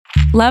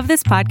Love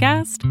this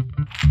podcast?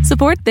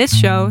 Support this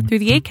show through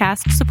the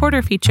Acast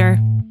supporter feature.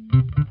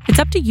 It's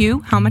up to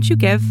you how much you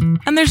give,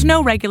 and there's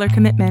no regular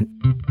commitment.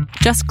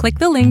 Just click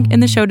the link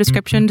in the show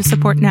description to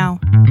support now.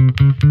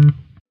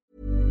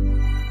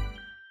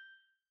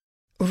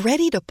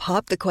 Ready to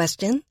pop the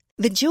question?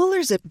 The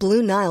jewelers at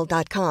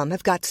BlueNile.com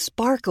have got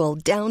sparkle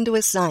down to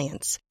a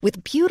science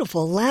with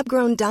beautiful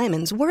lab-grown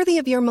diamonds worthy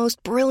of your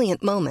most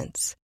brilliant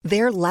moments.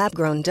 Their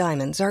lab-grown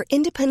diamonds are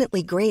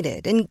independently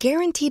graded and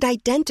guaranteed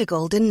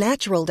identical to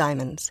natural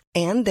diamonds,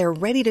 and they're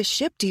ready to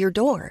ship to your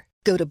door.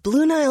 Go to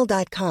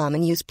BlueNile.com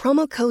and use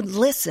promo code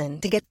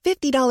LISTEN to get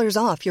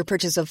 $50 off your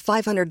purchase of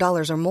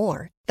 $500 or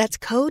more. That's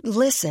code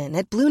LISTEN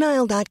at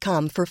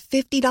BlueNile.com for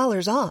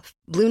 $50 off.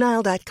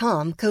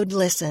 BlueNile.com, code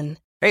LISTEN.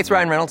 Hey, it's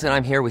Ryan Reynolds, and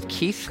I'm here with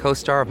Keith,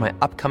 co-star of my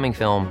upcoming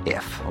film,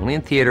 If, only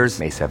in theaters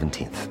May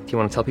 17th. Do you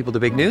want to tell people the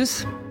big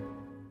news?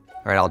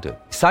 All right, I'll do it.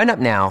 Sign up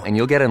now and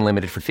you'll get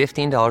unlimited for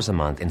 $15 a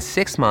month and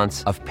 6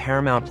 months of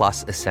Paramount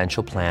Plus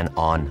Essential Plan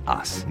on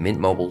us.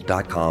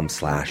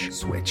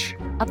 MintMobile.com/switch.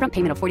 Upfront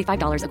payment of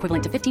 $45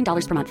 equivalent to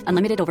 $15 per month.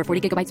 Unlimited over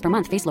 40 gigabytes per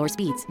month. Face lower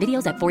speeds.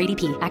 Videos at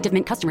 480p. Active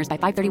Mint customers by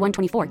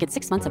 531.24 get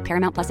 6 months of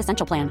Paramount Plus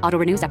Essential Plan. Auto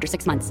renews after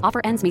 6 months. Offer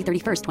ends May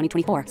 31st,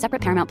 2024.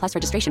 Separate Paramount Plus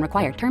registration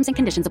required. Terms and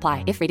conditions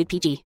apply if rated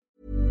PG.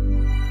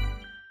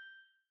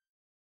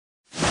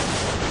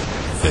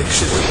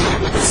 Fiction,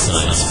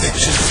 science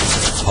fiction,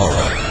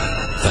 horror,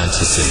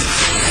 fantasy,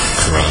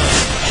 crime,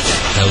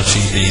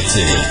 LGBT,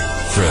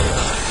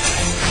 thriller.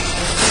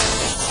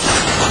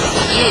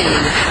 You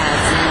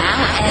have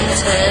now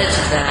entered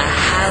the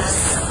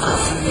House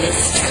of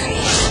Mystery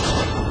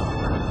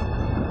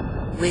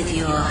with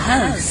your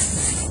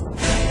hosts,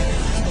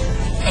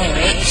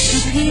 Eric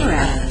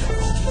Shapiro,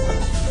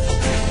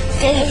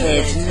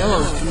 David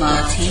North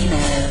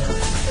Martino,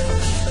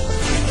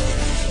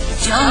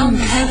 John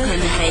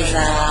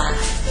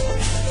Copenhaver,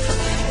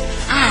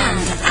 and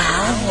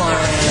Al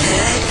Warren.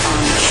 Heard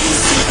on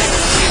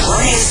QC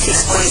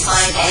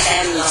 106.5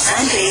 FM Los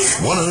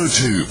Angeles,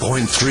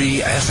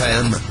 102.3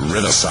 FM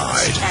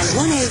Riverside, and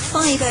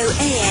 105.0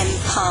 AM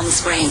Palm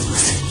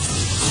Springs.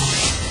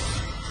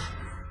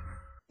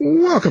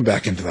 Welcome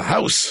back into the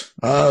House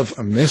of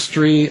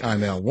Mystery.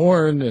 I'm Al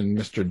Warren, and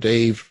Mr.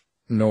 Dave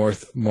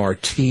North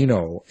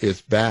Martino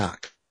is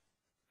back.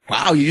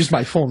 Wow, you used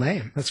my full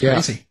name. That's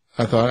crazy. Yeah.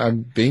 I thought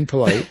I'm being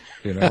polite,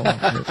 you know.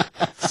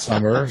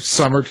 Summer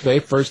today,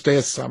 first day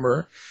of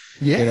summer.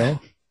 Yeah. You know,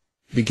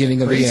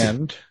 beginning of the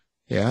end.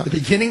 Yeah. The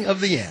beginning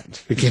of the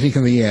end. Beginning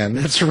of the end.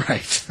 That's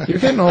right. You're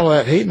getting all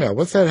that hate mail.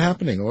 What's that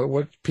happening?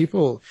 What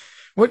people,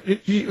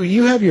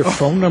 you have your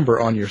phone number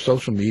on your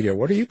social media.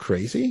 What, are you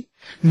crazy?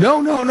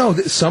 No.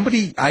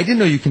 Somebody, I didn't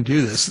know you can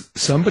do this.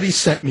 Somebody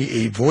sent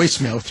me a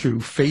voicemail through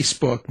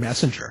Facebook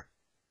Messenger.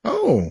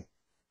 Oh.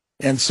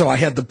 And so I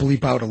had to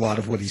bleep out a lot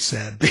of what he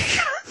said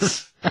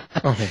because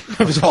it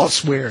was all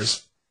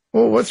swears.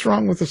 Well, what's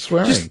wrong with the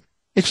swearing?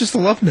 It's just a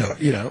love note,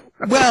 you know.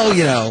 Well,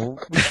 you know,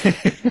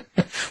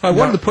 I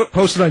wanted to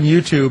post it on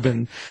YouTube,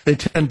 and they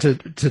tend to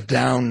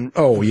down.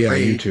 Oh yeah,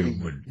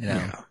 YouTube would.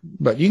 Yeah,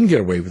 but you can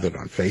get away with it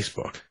on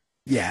Facebook.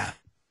 Yeah,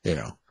 you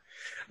know.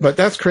 But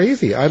that's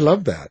crazy. I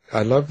love that.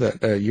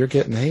 You're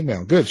getting hate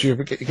mail. Good. So you're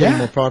getting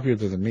more popular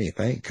than me.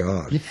 Thank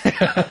God.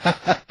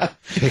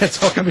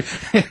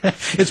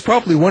 It's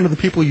probably one of the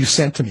people you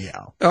sent to me,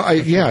 Al. Oh,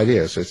 yeah, it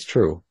is. It's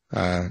true.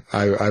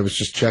 I was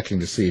just checking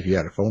to see if you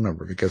had a phone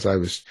number because I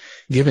was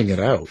giving it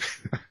out.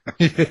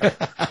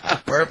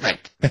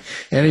 Perfect.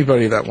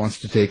 Anybody that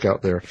wants to take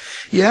out their,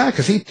 yeah,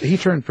 because he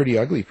turned pretty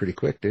ugly pretty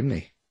quick, didn't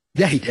he?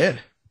 Yeah, he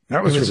did.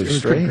 That was really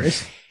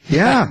strange.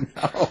 Yeah.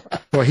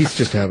 Well, he's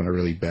just having a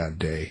really bad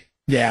day.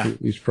 Yeah.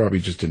 He's probably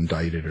just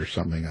indicted or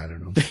something. I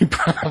don't know.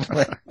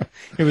 Probably.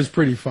 It was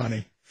pretty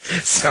funny.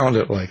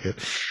 Sounded like it.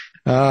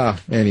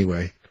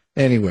 Anyway.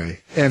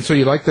 And so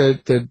you like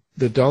the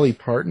Dolly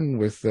Parton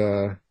with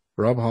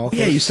Rob Halford?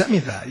 Yeah, you sent me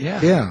that.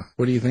 Yeah. Yeah.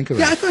 What do you think of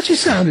that? Yeah, I thought she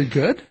sounded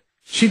good.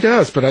 She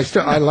does, but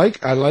I like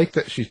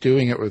that she's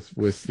doing it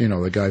with you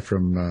know, the guy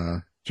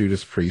from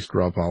Judas Priest,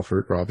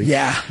 Robbie.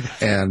 Yeah.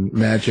 And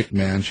Magic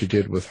Man she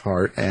did with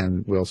Hart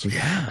and Wilson.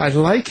 Yeah. I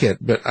like it,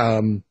 but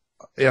on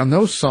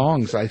those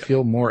songs I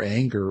feel more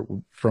anger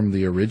from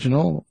the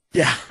original.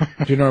 Yeah.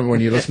 Do you know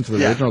when you listen to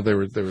the original there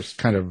was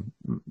kind of,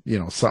 you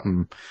know,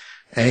 something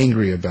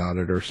angry about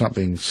it or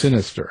something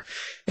sinister.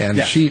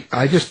 And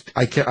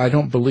I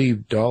don't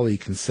believe Dolly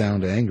can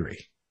sound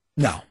angry.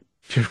 No.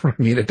 Do you know what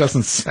I mean? It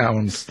doesn't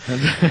sound,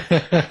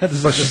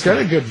 but she's got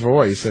a good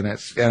voice, and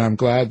I'm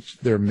glad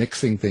they're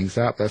mixing things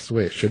up. That's the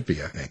way it should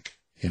be, I think.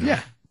 You know?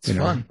 Yeah, it's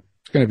fun.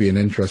 It's going to be an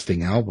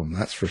interesting album,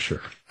 that's for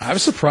sure. I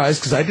was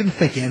surprised because I didn't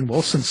think Ann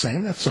Wilson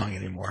sang that song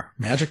anymore.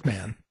 Magic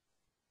Man.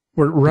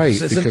 Well, right,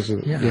 because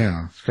of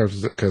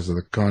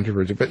the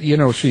controversy. But you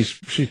know, she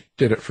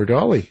did it for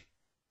Dolly.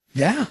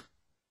 Yeah.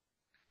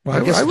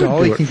 Well, I guess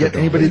Dolly can get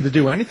anybody to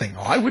do anything.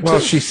 Oh, I would too. Well,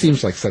 she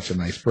seems like such a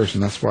nice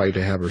person. That's why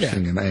to have her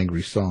sing an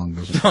angry song.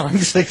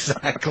 Songs,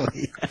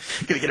 exactly.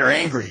 Gotta get her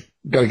angry.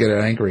 Gotta get her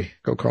angry.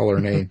 Go call her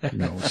name.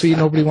 No. See,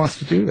 nobody wants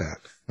to do that.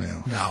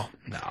 No.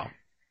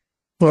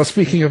 Well,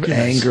 speaking of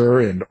anger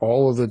and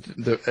all of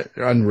the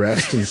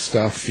unrest and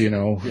stuff, we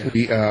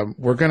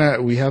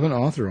have an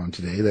author on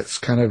today that's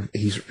kind of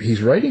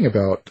he's writing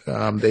about the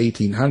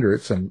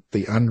 1800s and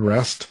the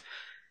unrest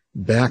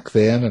back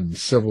then and the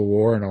Civil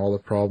War and all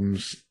the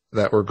problems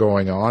that were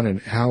going on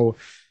and how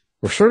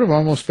we're sort of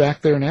almost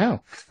back there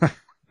now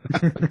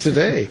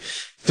today.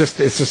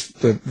 It's just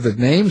the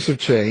names have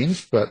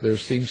changed, but there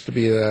seems to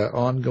be an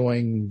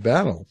ongoing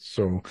battle.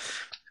 So.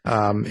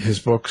 His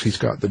books, he's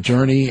got The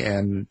Journey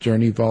and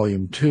Journey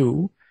Volume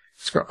 2.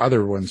 He's got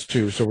other ones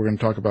too, so we're going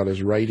to talk about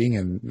his writing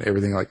and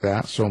everything like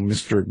that. So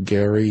Mr.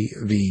 Gary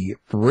V.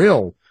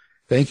 Brill,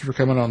 thank you for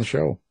coming on the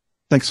show.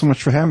 Thanks so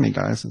much for having me,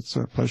 guys. It's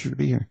a pleasure to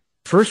be here.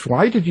 First,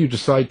 why did you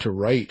decide to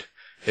write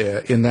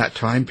in that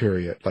time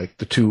period? Like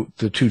the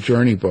two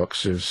Journey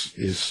books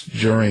is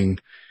during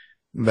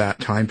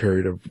that time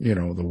period of,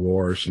 the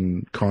wars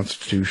and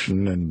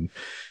Constitution and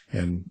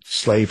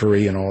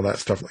slavery and all that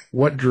stuff. Like,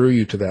 what drew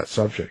you to that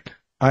subject?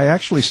 I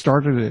actually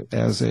started it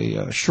as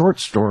a short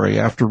story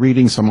after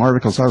reading some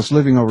articles. I was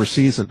living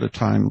overseas at the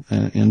time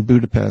in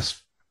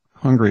Budapest,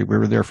 Hungary. We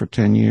were there for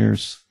 10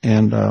 years.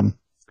 And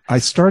I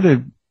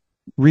started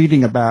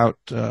reading about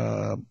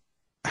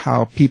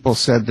how people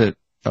said that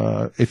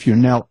if you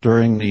knelt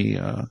during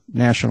the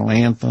national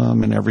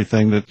anthem and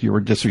everything, that you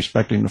were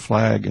disrespecting the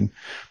flag. And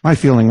my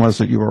feeling was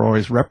that you were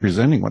always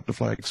representing what the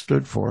flag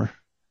stood for,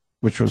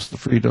 which was the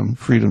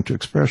freedom to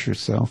express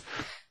yourself.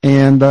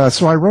 And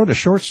so I wrote a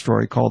short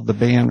story called The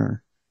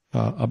Banner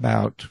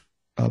about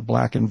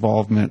black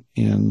involvement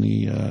in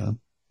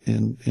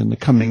the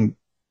coming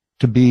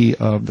to be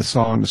of the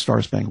song, The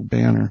Star-Spangled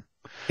Banner.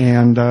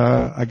 And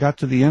I got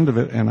to the end of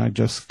it, and I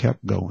just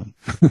kept going.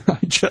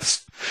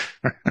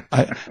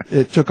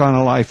 It took on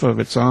a life of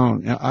its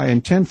own. I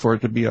intend for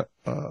it to be a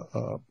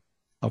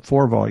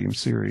 4-volume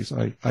series.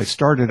 I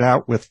started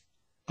out with,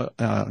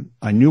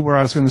 I knew where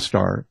I was going to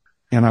start.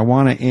 And I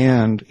want to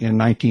end in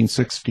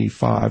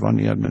 1965 on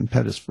the Edmund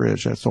Pettus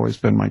Bridge. That's always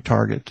been my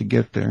target, to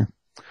get there.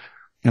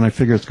 And I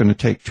figure it's going to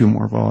take 2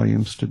 more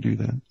volumes to do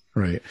that.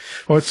 Right.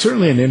 Well, it's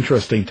certainly an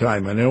interesting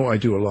time. I know I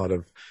do a lot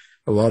of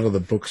the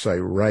books I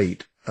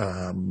write.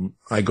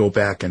 I go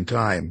back in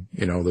time,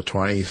 the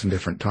 20s and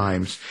different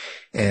times.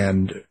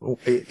 And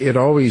it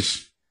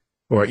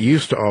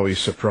used to always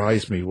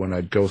surprise me when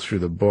I'd go through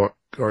the book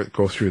or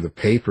go through the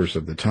papers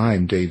of the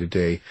time day to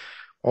day,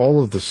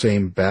 all of the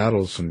same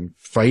battles and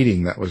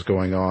fighting that was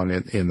going on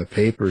in the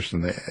papers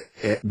and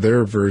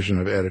their version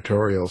of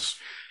editorials.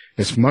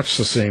 It's much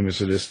the same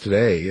as it is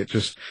today.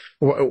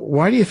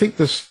 Why do you think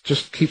this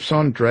just keeps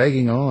on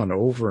dragging on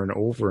over and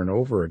over and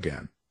over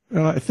again?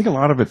 I think a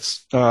lot of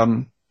it's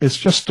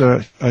just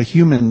a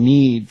human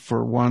need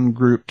for one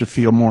group to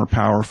feel more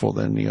powerful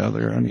than the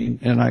other. I mean,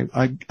 and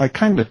I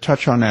kind of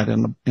touch on that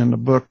in the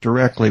book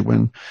directly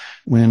when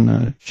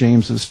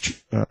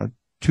James's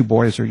 2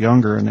 boys are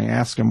younger, and they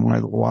ask him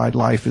why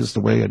life is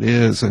the way it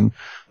is. And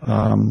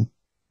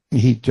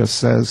he just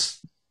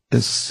says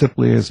as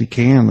simply as he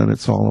can that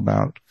it's all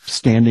about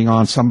standing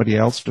on somebody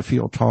else to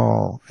feel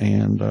tall.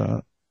 And,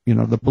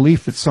 the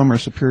belief that some are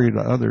superior to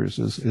others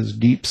is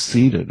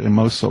deep-seated in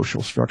most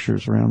social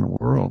structures around the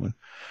world.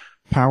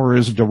 Power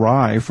is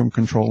derived from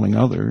controlling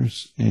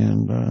others,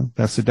 and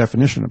that's the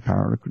definition of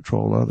power, to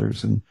control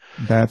others. And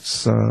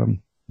that's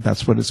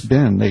what it's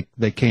been.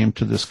 They came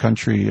to this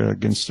country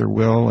against their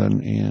will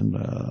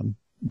and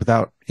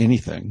without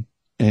anything.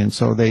 And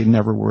so they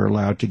never were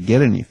allowed to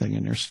get anything,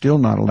 and they're still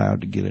not allowed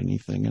to get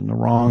anything. And the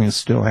wrong is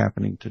still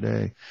happening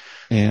today.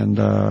 And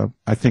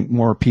I think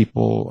more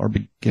people are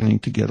beginning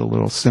to get a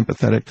little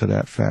sympathetic to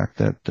that fact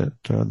that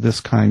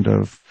this kind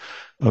of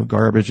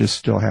garbage is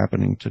still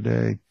happening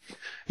today.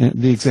 And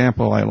the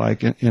example I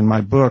like in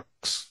my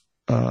books,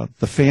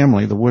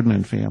 the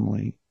Woodman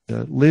family,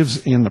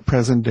 lives in the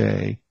present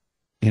day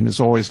and is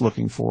always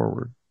looking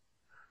forward.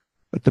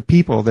 But the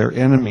people, their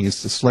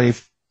enemies, the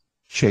slave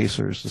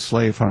chasers, the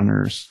slave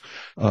hunters,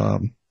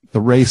 the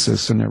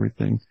racists and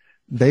everything,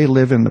 they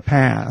live in the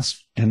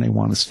past and they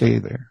want to stay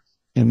there.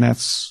 And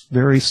that's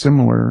very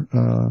similar,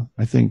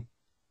 I think,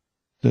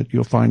 that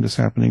you'll find is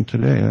happening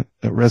today.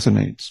 That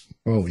resonates.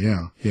 Oh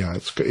yeah. Yeah.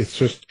 It's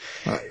just,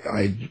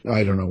 I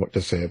don't know what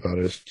to say about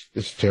it.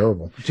 It's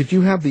terrible. Did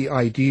you have the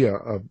idea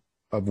of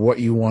what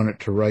you wanted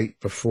to write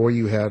before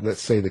you had,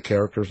 let's say, the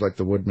characters like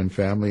the Woodman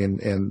family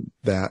and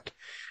that,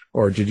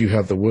 or did you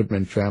have the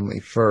Woodman family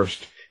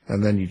first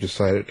and then you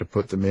decided to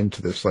put them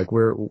into this? Like,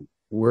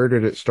 where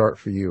did it start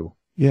for you?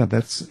 Yeah,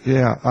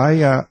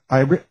 I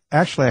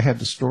had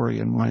the story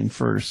in mind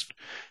first,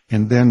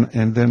 and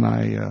then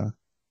I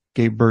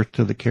gave birth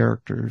to the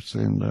characters,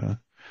 and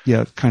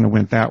it kind of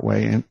went that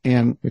way.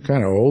 And you're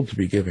kind of old to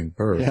be giving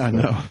birth. Yeah, I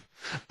know.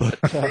 But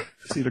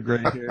see the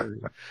gray hair.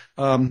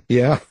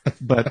 Yeah.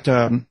 But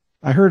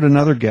I heard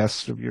another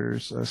guest of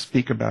yours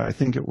speak about, I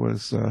think it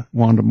was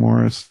Wanda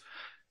Morris,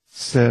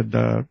 said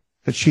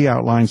that she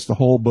outlines the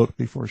whole book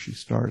before she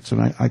starts,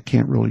 and I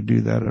can't really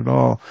do that at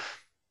all.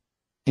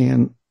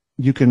 And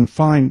you can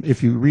find,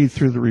 if you read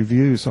through the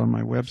reviews on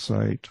my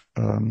website,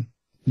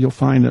 you'll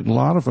find that a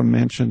lot of them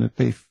mention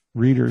that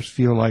readers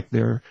feel like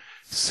they're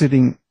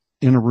sitting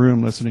in a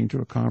room listening to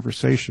a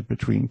conversation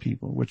between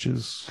people, which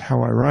is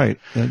how I write.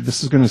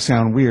 This is going to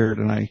sound weird,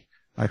 and I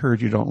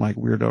heard you don't like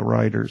weirdo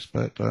writers,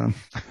 but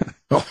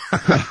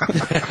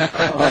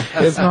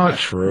it's not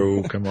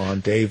true. Come on,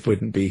 Dave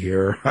wouldn't be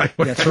here.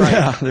 That's right.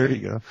 Yeah, there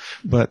you go.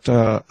 But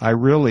I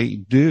really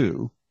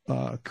do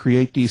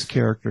create these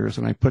characters,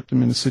 and I put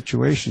them in a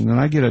situation, and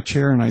I get a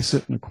chair and I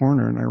sit in a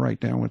corner and I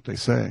write down what they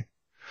say.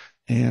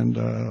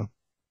 And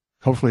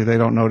hopefully they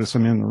don't notice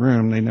I'm in the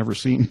room. They never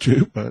seem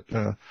to, but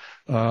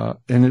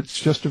and it's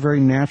just a very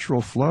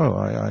natural flow.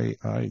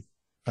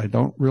 I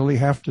don't really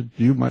have to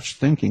do much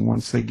thinking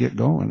once they get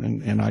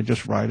going, and I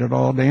just write it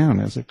all down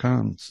as it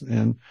comes.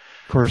 And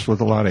of course,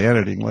 with a lot of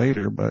editing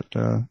later, but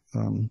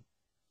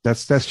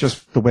that's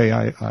just the way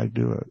I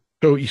do it.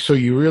 So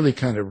you really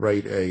kind of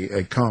write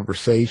a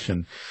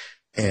conversation,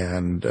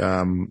 and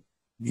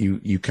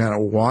you kind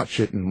of watch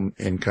it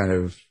and kind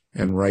of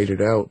and write it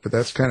out. But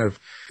it's kind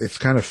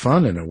of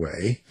fun in a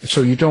way.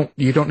 So you don't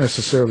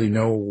necessarily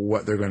know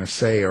what they're going to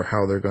say or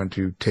how they're going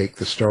to take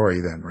the story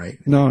then, right?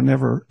 No,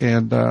 never.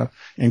 And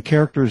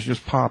characters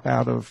just pop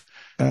out of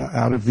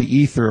the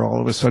ether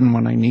all of a sudden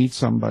when I need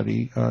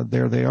somebody.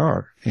 There they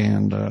are.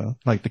 And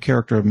like the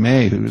character of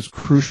May, who is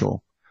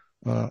crucial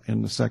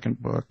in the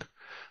second book,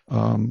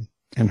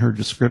 and her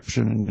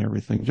description and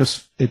everything.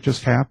 It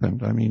just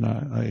happened. I mean,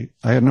 I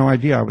had no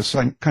idea. I was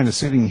kind of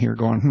sitting here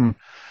going,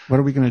 what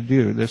are we going to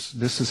do? This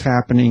is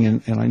happening,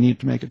 and I need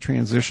to make a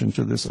transition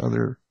to this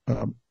other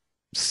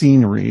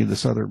scenery,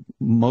 this other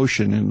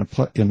motion in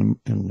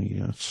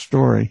the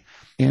story.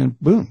 And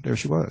boom, there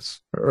she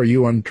was. Are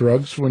you on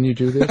drugs when you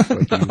do this?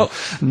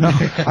 No,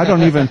 I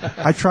don't even.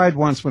 I tried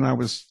once when I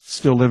was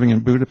still living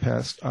in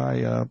Budapest.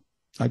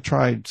 I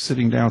tried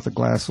sitting down with a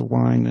glass of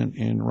wine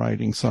and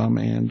writing some,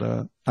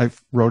 and I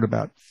wrote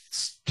about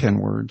 10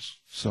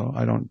 words. So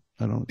I don't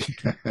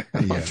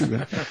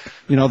yeah.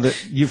 You know,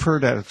 that you've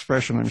heard that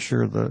expression, I'm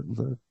sure,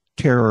 the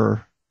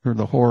terror or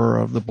the horror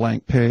of the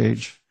blank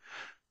page.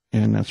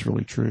 And that's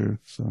really true.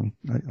 So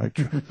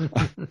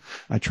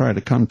I try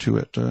to come to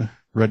it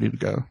ready to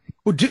go.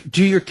 Well,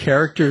 do your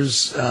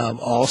characters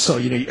also?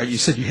 You know, you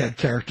said you had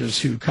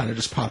characters who kind of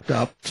just popped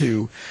up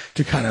to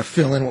kind of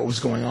fill in what was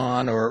going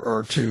on,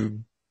 or to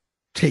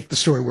take the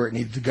story where it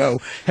needed to go.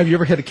 Have you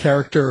ever had a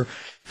character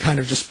kind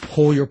of just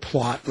pull your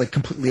plot like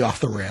completely off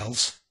the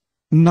rails?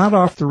 Not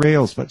off the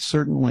rails, but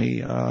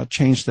certainly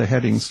change the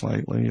heading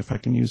slightly, if I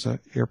can use that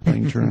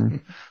airplane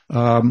term.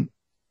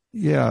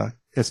 Yeah.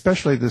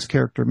 Especially this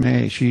character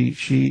May,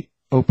 she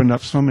opened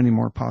up so many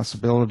more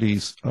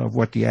possibilities of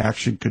what the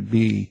action could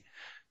be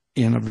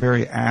in a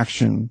very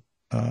action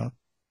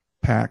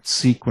packed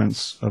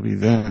sequence of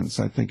events.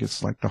 I think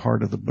it's like the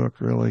heart of the book,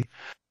 really.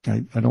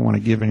 I don't want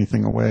to give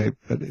anything away,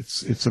 but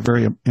it's a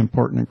very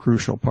important and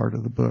crucial part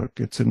of the book.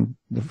 It's in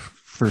the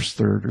first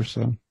third or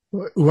so.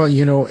 Well,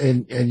 you know,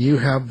 and you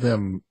have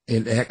them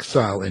in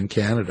exile in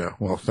Canada.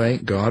 Well,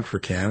 thank God for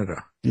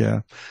Canada.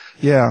 Yeah.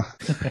 Yeah.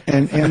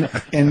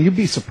 And you'd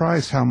be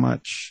surprised how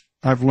much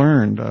I've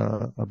learned,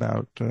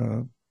 about,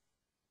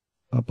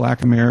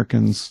 Black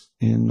Americans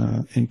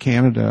in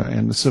Canada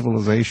and the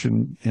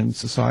civilization and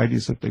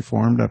societies that they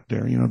formed up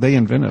there. You know, they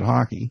invented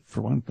hockey,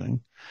 for one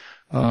thing.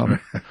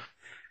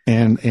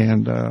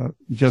 And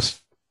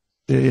just,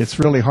 it's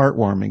really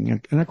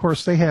heartwarming. And of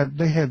course they had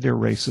their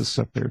racists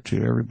up there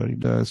too. Everybody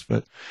does,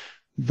 but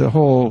the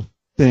whole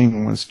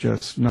thing was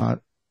just not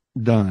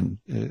done.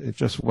 It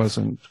just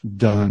wasn't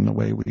done the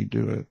way we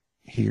do it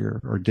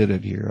here, or did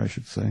it here, I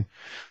should say.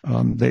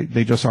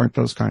 They just aren't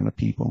those kind of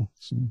people.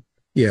 So.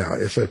 Yeah,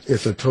 it's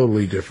a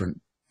totally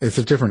different, it's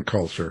a different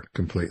culture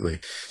completely.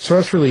 So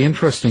that's really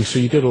interesting. So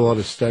you did a lot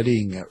of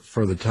studying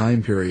for the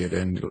time period,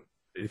 and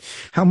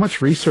how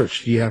much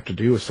research do you have to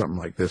do with something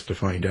like this to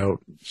find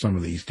out some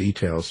of these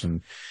details?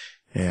 And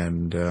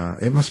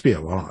it must be a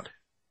lot.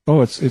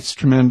 Oh, it's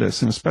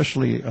tremendous. And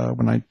especially,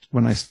 when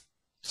I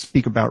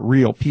speak about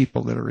real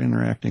people that are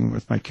interacting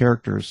with my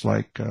characters,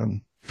 like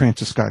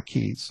Francis Scott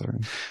Key,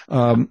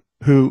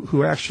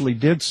 who actually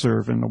did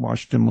serve in the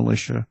Washington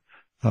militia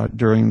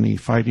during the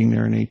fighting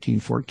there in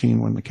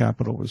 1814 when the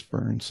Capitol was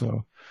burned.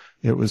 So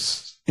it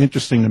was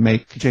interesting to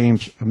make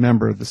James a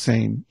member of the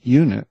same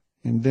unit.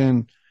 And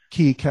then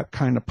Key kept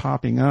kind of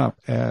popping up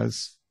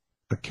as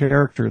a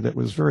character that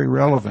was very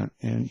relevant,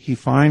 and he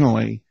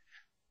finally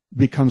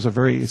becomes a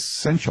very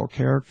essential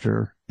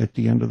character at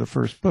the end of the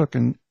first book,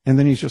 and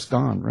then he's just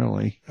gone,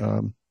 really.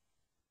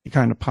 He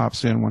kind of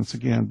pops in once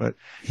again, but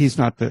he's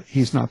not the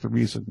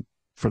reason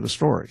for the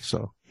story,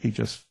 so he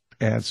just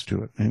adds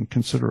to it, and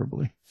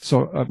considerably.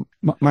 So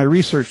my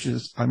research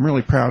is, I'm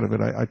really proud of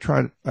it.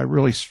 I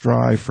really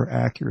strive for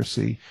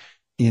accuracy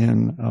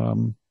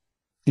in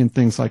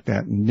things like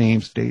that: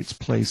 names, dates,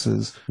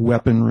 places,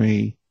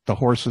 weaponry, the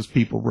horses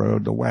people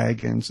rode, the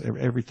wagons,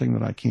 everything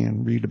that I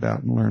can read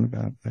about and learn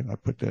about, I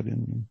put that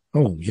in.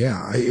 Oh,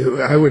 yeah.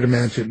 I would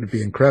imagine it would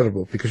be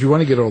incredible, because you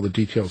want to get all the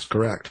details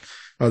correct.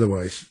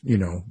 Otherwise, you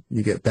know,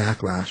 you get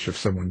backlash if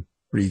someone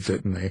reads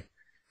it and they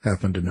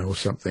happen to know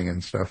something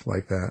and stuff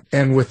like that.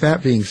 And with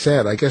that being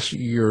said, I guess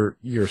your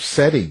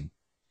setting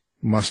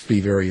must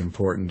be very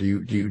important.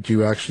 Do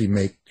you actually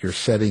make your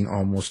setting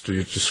almost, do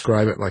you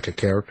describe it like a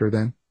character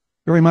then?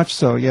 Very much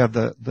so. Yeah.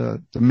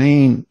 The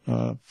main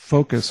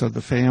focus of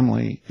the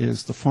family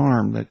is the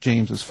farm that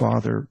James's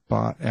father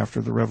bought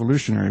after the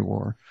Revolutionary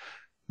War,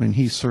 when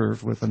he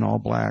served with an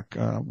all-black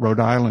Rhode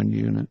Island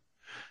unit.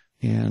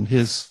 And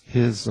his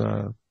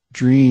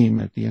dream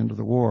at the end of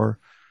the war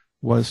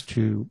was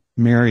to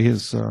marry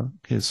his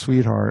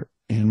sweetheart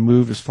and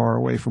move as far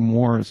away from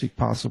war as he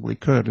possibly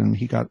could. And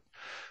he got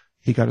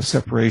a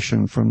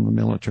separation from the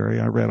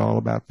military. I read all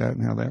about that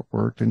and how that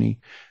worked. And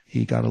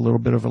he got a little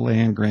bit of a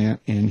land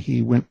grant, and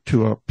he went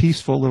to a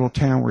peaceful little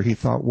town where he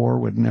thought war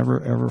would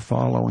never, ever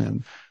follow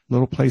him. A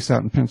little place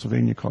out in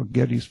Pennsylvania called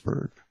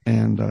Gettysburg.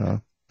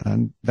 And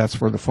that's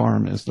where the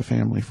farm is. The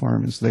family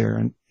farm is there,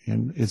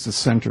 and is the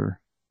center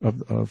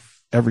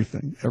of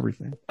everything.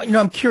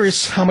 I'm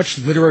curious how much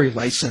literary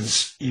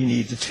license you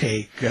need to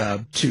take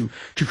to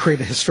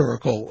create a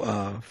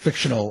historical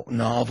fictional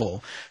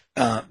novel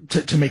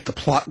to make the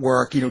plot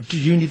work. Do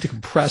you need to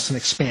compress and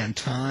expand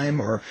time,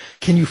 or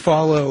can you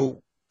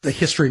follow the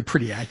history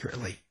pretty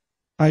accurately?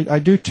 I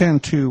do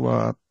tend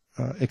to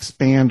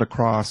expand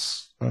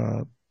across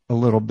a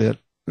little bit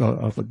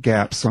of a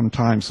gap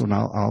sometimes when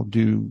I'll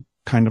do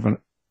kind of a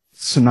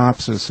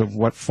synopsis of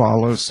what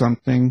follows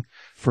something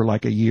for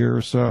like a year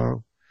or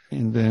so,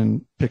 and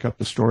then pick up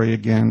the story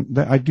again.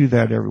 I do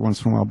that every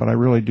once in a while, but I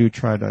really do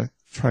try to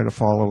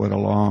follow it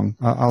along.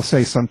 I'll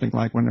say something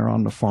like when they're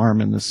on the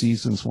farm in the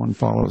seasons, one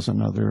follows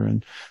another,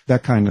 and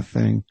that kind of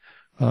thing,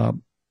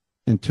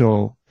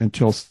 until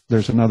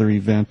there's another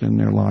event in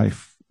their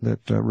life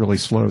that really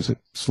slows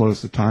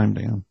the time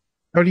down.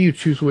 How do you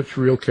choose which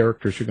real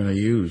characters you're going to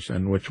use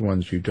and which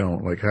ones you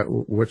don't? Like,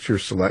 what's your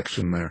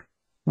selection there?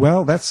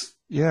 Well, it's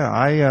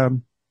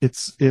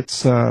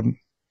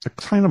a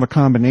kind of a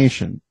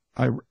combination.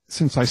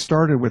 Since I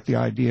started with the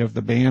idea of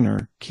the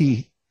banner,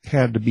 Key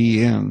had to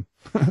be in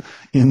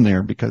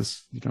there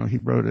because, he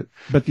wrote it.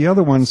 But the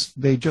other ones,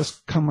 I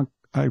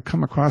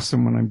come across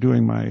them when I'm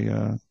doing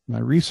my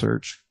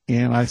research,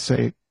 and I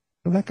say,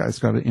 well, that guy's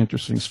got an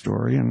interesting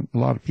story, and a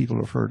lot of people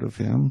have heard of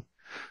him,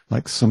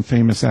 like some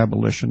famous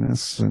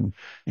abolitionists and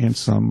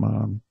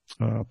some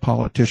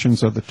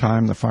politicians of the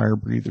time, the fire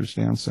breathers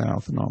down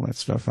south and all that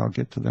stuff. I'll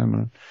get to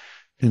them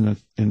in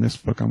this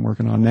book I'm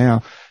working on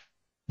now.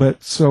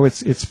 But so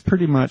it's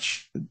pretty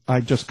much,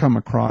 I just come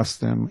across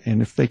them,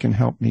 and if they can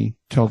help me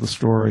tell the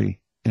story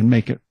and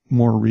make it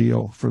more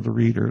real for the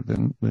reader,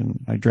 then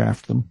I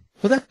draft them.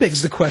 Well, that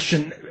begs the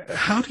question,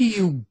 how do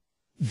you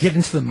get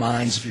into the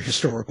minds of your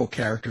historical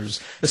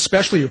characters,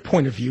 especially your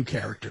point of view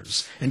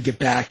characters, and get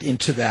back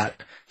into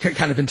that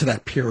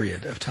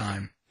period of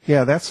time?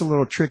 Yeah, that's a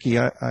little tricky.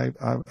 I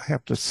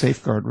have to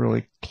safeguard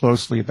really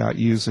closely about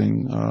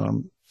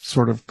using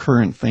sort of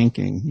current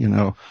thinking, you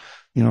know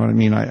what I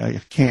mean? I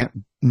can't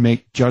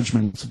make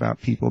judgments about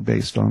people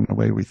based on the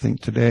way we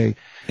think today,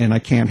 and I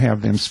can't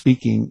have them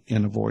speaking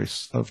in a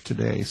voice of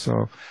today.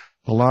 So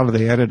a lot of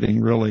the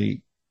editing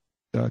really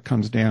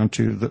comes down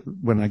to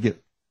when I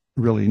get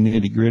really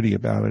nitty gritty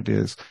about it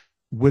is,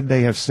 would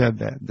they have said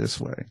that this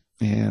way?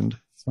 And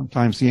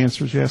sometimes the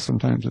answer is yes,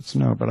 sometimes it's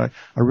no, but I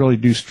really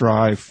do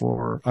strive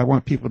I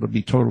want people to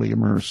be totally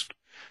immersed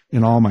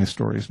in all my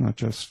stories, not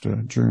just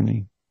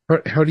Journey.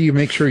 How do you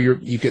make sure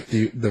you get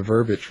the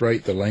verbiage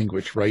right, the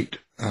language right,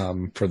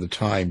 for the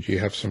time? Do you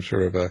have some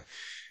sort of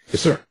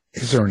is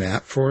there an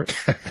app for it?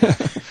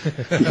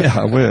 Yeah,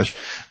 I wish.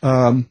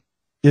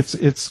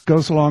 It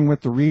goes along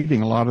with the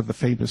reading. A lot of the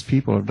famous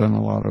people have done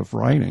a lot of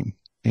writing,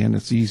 and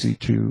it's easy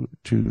to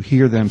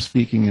hear them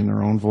speaking in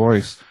their own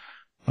voice,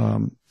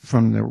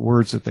 from the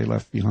words that they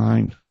left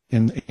behind,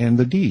 and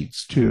the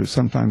deeds too.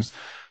 Sometimes,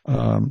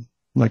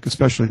 like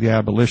especially the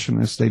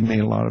abolitionists, they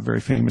made a lot of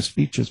very famous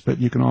speeches, but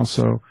you can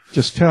also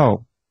just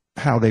tell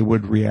how they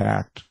would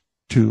react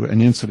to an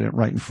incident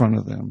right in front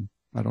of them.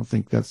 I don't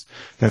think that's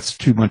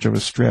too much of a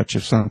stretch.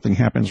 If something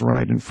happens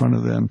right in front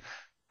of them,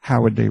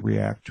 how would they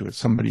react to it?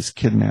 Somebody's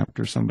kidnapped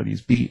or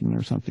somebody's beaten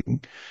or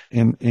something,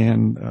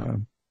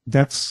 and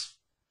that's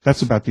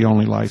about the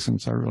only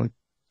license I really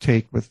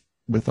take with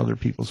other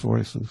people's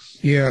voices.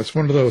 Yeah, it's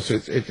one of those.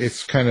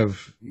 It's kind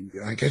of,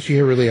 I guess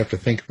you really have to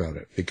think about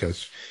it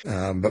because,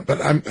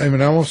 but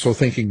I'm also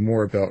thinking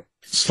more about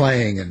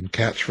slang and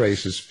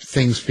catchphrases,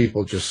 things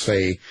people just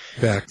say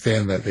back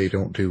then that they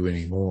don't do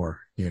anymore.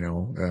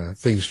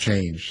 Things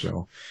change.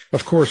 So,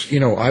 of course,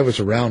 I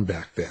was around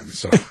back then.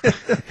 So,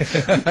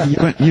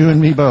 you and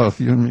me both.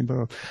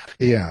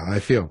 Yeah, I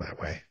feel that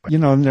way.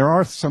 And there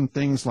are some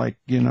things like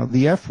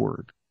the F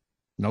word.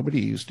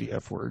 Nobody used the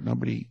F word.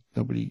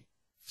 Nobody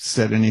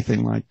said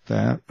anything like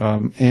that.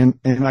 And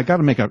I got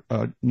to make a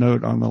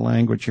note on the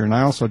language here. And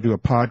I also do a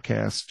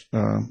podcast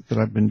that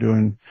I've been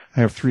doing. I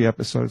have 3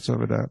 episodes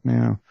of it out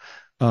now.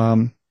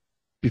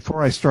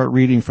 Before I start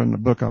reading from the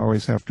book, I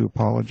always have to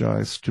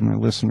apologize to my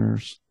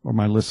listeners or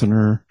my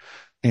listener,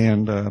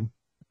 and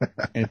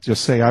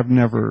just say I've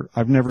never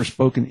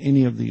spoken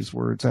any of these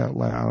words out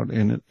loud,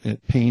 and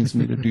it pains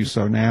me to do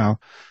so now.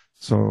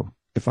 So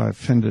if I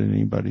offended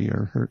anybody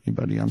or hurt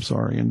anybody, I'm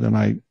sorry. And then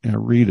I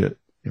read it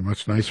You're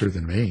much nicer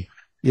than me.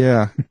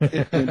 Yeah.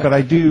 But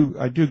I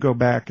do go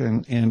back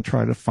and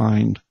try to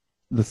find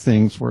the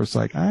things where it's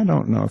like, I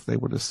don't know if they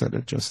would have said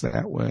it just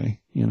that way,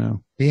 you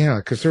know? Yeah,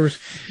 because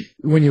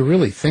when you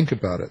really think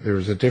about it,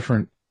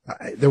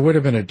 there would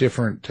have been a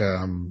different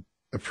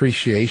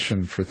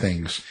appreciation for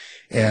things,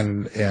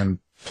 and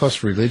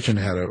plus religion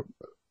had I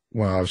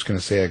was going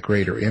to say a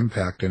greater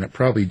impact, and it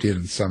probably did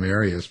in some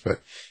areas,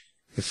 but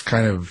it's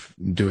kind of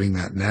doing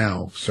that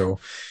now. So,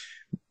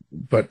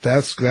 but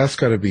that's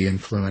got to be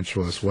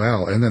influential as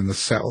well. And then the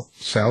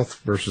South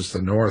versus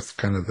the North,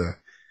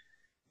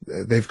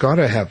 they've got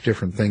to have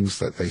different things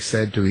that they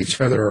said to each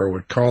other or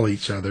would call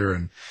each other,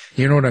 and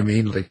you know what I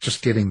mean? Like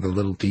just getting the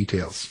little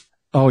details.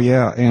 Oh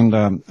yeah, and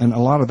a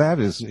lot of that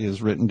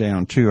is written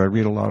down too. I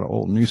read a lot of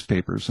old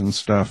newspapers and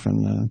stuff,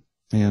 and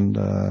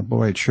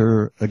boy, it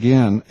sure,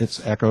 again,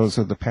 it's echoes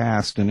of the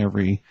past in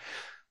every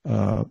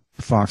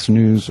Fox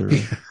News or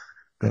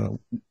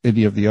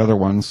any of the other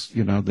ones,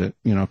 you know, that,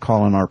 you know,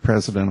 calling our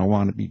president a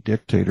wannabe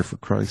dictator, for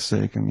Christ's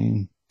sake. I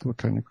mean, what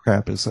kind of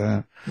crap is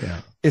that?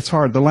 Yeah. It's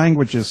hard. The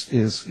language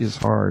is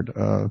hard,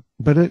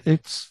 but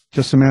it's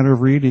just a matter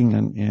of reading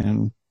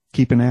and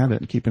keeping at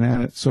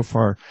it. So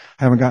far,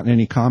 I haven't gotten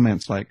any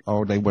comments like,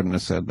 oh, they wouldn't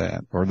have said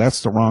that, or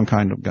that's the wrong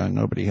kind of gun.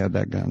 Nobody had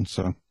that gun.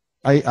 So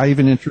I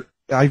even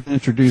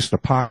introduced a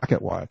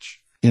pocket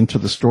watch into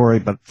the story,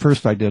 but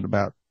first I did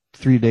about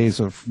 3 days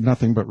of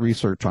nothing but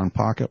research on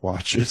pocket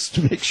watches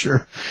to make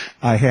sure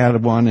I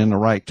had one in the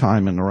right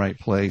time, in the right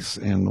place,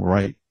 and the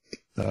right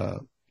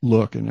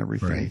look and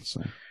everything. Right.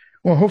 So.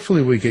 Well,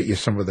 hopefully we get you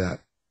some of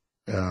that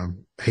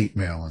hate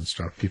mail and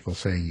stuff, people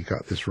saying you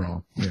got this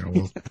wrong. You know,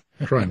 we'll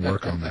try and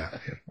work on that.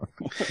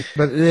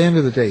 But at the end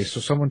of the day,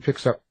 so someone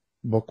picks up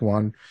book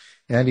 1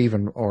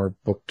 or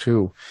book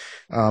 2.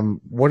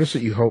 What is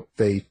it you hope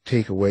they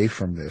take away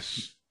from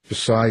this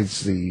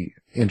besides the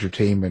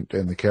entertainment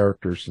and the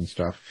characters and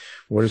stuff?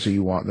 What is it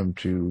you want them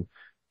to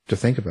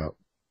think about?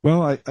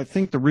 Well, I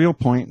think the real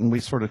point, and we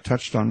sort of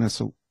touched on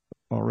this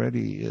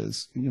already,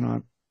 is, you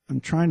know, I'm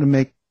trying to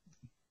make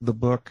the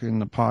book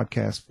and the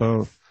podcast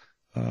both.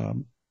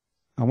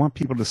 I want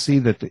people to see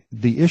that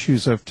the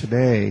issues of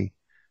today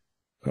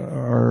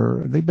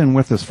they've been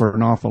with us for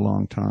an awful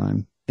long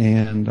time,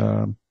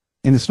 and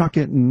it's not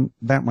getting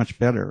that much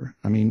better.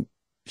 I mean,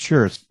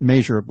 sure, it's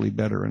measurably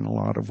better in a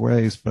lot of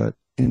ways, but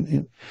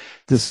in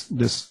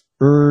this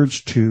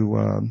urge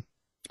to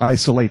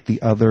isolate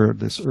the other,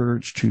 this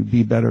urge to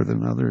be better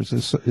than others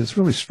is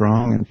really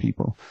strong in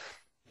people.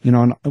 You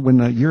know, and when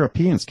the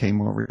Europeans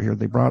came over here,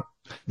 they brought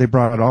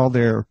all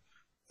their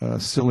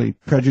silly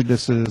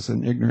prejudices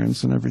and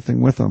ignorance and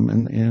everything with them,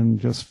 and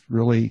just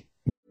really.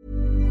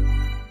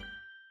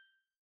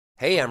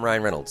 Hey, I'm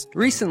Ryan Reynolds.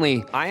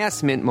 Recently, I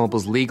asked Mint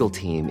Mobile's legal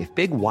team if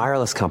big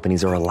wireless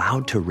companies are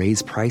allowed to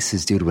raise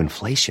prices due to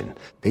inflation.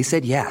 They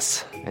said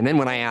yes. And then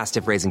when I asked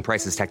if raising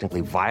prices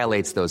technically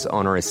violates those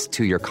onerous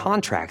 2-year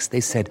contracts, they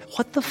said,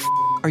 "What the f***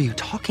 are you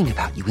talking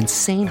about, you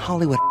insane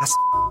Hollywood ass?"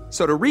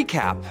 So to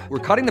recap, we're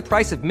cutting the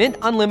price of Mint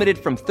Unlimited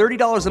from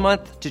 $30 a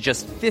month to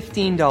just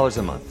 $15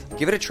 a month.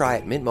 Give it a try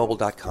at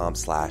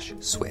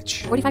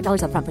mintmobile.com/switch.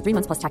 $45 up front for 3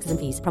 months plus taxes and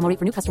fees. Promo rate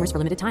for new customers for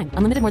limited time.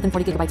 Unlimited more than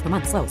 40 gigabytes per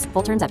month. Slows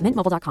full terms at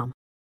mintmobile.com.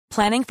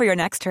 Planning for your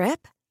next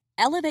trip?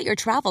 Elevate your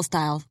travel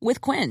style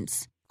with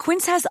Quince.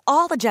 Quince has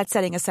all the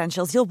jet-setting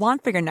essentials you'll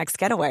want for your next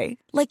getaway,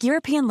 like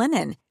European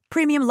linen,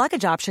 premium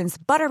luggage options,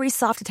 buttery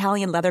soft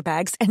Italian leather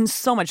bags, and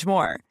so much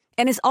more.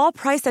 And is all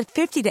priced at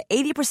 50 to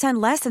 80%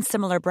 less than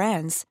similar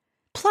brands.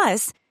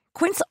 Plus,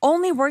 Quince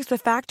only works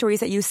with factories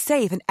that use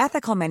safe and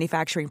ethical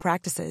manufacturing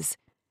practices.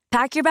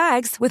 Pack your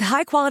bags with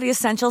high-quality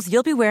essentials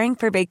you'll be wearing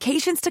for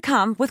vacations to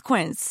come with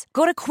Quince.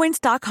 Go to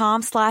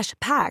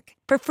quince.com/pack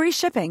for free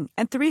shipping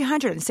and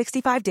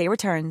 365-day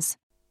returns.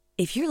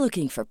 If you're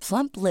looking for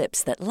plump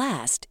lips that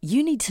last,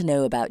 you need to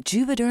know about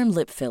Juvederm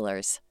lip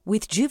fillers.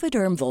 With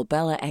Juvederm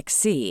Volbella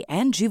XC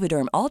and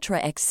Juvederm Ultra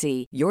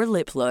XC, your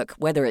lip look,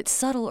 whether it's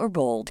subtle or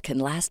bold, can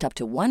last up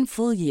to 1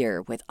 full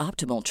year with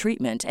optimal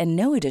treatment and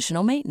no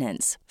additional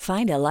maintenance.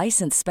 Find a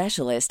licensed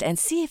specialist and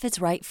see if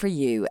it's right for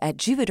you at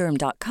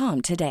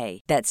Juvederm.com today.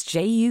 That's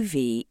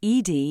JUVEDERM.com.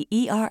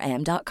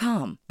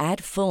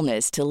 Add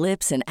fullness to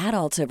lips in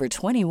adults over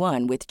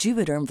 21 with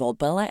Juvederm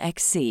Volbella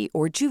XC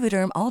or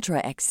Juvederm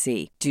Ultra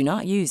XC. Do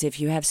not use if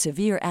you have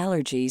severe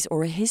allergies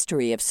or a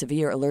history of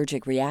severe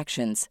allergic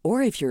reactions,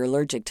 or if you're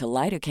allergic to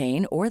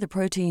lidocaine or the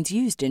proteins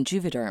used in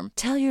Juvederm.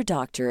 Tell your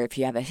doctor if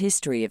you have a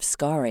history of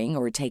scarring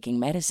or taking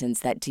medicines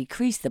that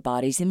decrease the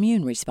body's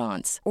immune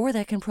response or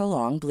that can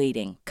prolong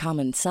bleeding.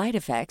 Common side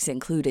effects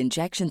include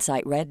injection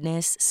site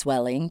redness,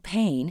 swelling,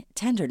 pain,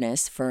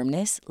 tenderness,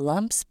 firmness,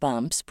 lumps,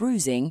 bumps,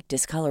 bruising,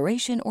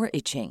 discoloration, or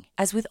itching.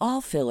 As with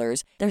all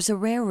fillers, there's a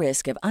rare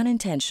risk of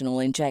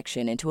unintentional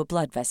injection into a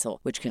blood vessel,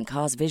 which can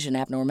cause vision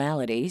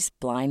abnormalities,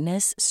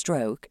 blindness,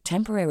 stroke,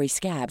 temporary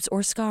scabs,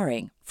 or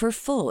scarring. For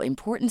full,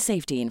 important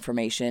safety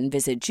information,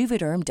 visit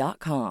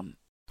Juvederm.com.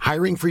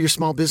 Hiring for your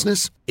small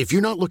business? If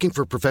you're not looking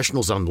for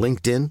professionals on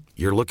LinkedIn,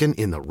 you're looking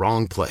in the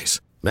wrong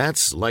place.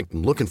 That's like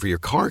looking for your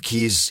car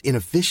keys in a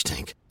fish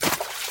tank.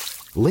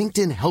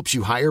 LinkedIn helps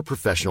you hire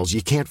professionals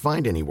you can't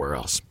find anywhere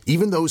else,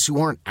 even those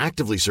who aren't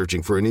actively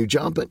searching for a new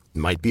job but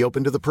might be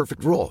open to the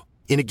perfect role.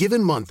 In a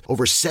given month,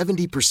 over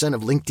 70%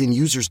 of LinkedIn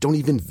users don't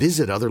even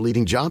visit other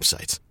leading job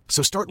sites.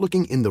 So start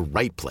looking in the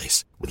right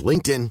place. With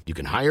LinkedIn, you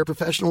can hire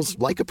professionals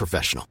like a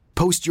professional.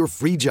 Post your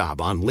free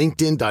job on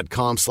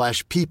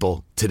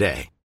linkedin.com/people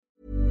today.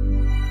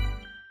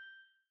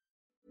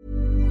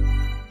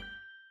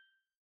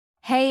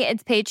 Hey,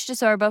 it's Paige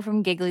DeSorbo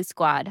from Giggly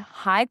Squad.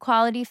 High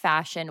quality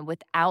fashion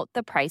without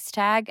the price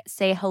tag.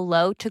 Say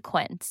hello to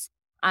Quince.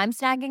 I'm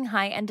snagging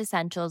high-end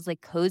essentials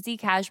like cozy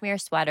cashmere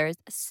sweaters,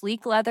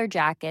 sleek leather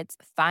jackets,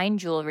 fine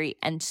jewelry,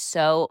 and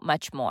so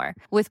much more.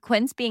 With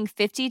Quince being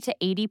 50 to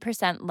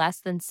 80%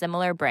 less than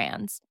similar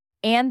brands.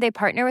 And they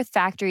partner with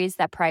factories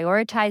that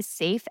prioritize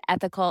safe,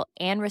 ethical,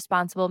 and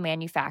responsible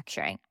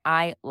manufacturing.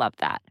 I love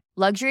that.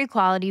 Luxury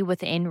quality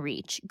within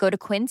reach. Go to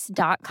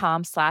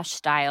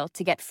quince.com/style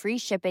to get free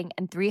shipping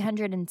and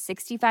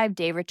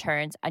 365-day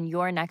returns on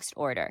your next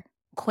order.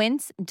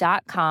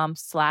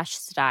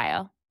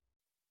 Quince.com/style.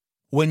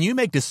 When you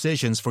make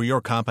decisions for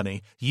your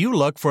company, you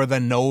look for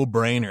the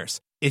no-brainers.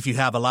 If you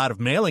have a lot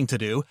of mailing to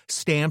do,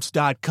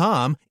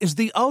 Stamps.com is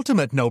the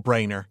ultimate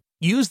no-brainer.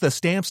 Use the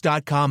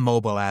Stamps.com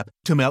mobile app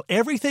to mail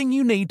everything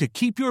you need to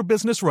keep your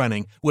business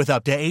running with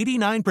up to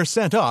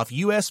 89% off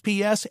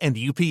USPS and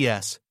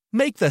UPS.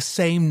 Make the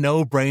same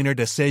no-brainer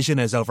decision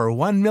as over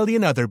 1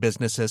 million other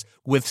businesses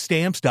with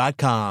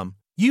Stamps.com.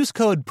 Use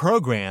code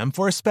PROGRAM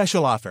for a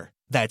special offer.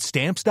 That's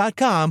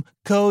Stamps.com,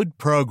 code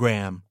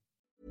PROGRAM.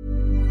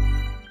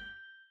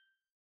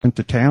 Went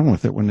to town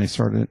with it when they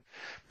started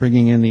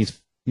bringing in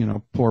these,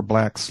 poor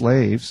black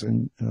slaves.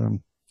 And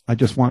I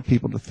just want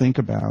people to think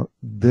about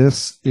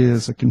this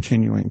is a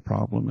continuing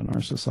problem in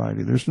our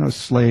society. There's no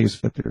slaves,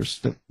 but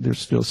there's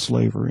still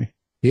slavery.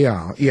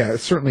 Yeah,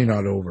 it's certainly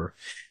not over.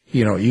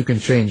 You can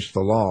change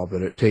the law,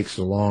 but it takes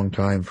a long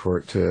time for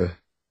it to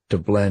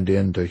blend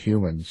into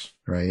humans,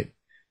 right?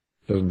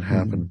 Doesn't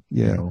happen,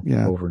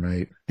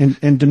 overnight.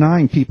 And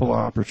denying people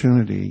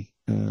opportunity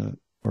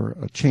or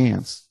a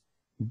chance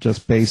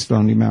just based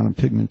on the amount of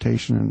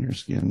pigmentation in their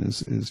skin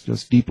is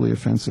just deeply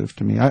offensive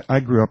to me. I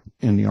grew up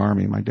in the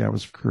Army. My dad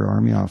was a career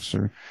Army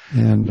officer,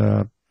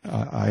 and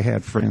I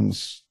had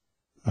friends.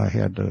 I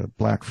had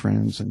black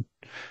friends and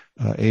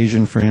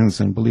Asian friends,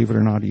 and believe it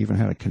or not, he even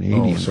had a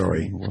Canadian. Oh,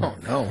 sorry. Oh,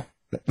 no.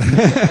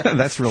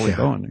 That's really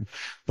going.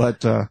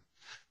 But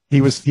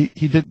he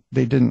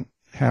didn't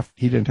have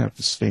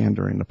to stand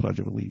during the Pledge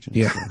of Allegiance.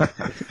 Yeah.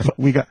 So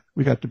we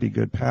got to be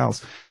good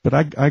pals. But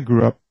I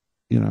grew up,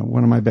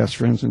 one of my best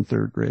friends in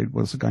third grade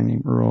was a guy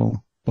named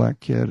Earl, black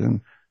kid.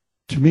 And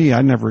to me,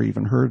 I never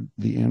even heard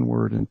the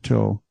N-word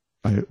until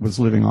I was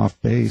living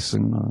off base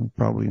and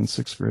probably in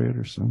sixth grade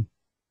or so.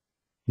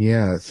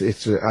 Yeah,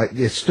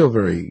 it's still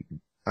very,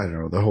 I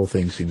don't know, the whole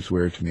thing seems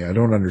weird to me. I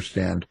don't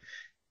understand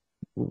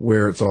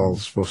where it's all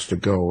supposed to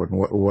go and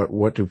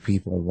what do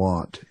people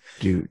want?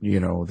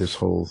 This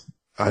whole,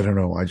 I don't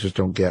know, I just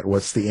don't get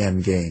what's the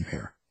end game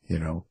here,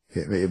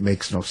 it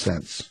makes no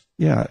sense.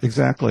 Yeah,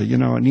 exactly.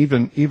 And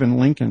even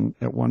Lincoln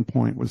at one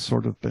point was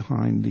sort of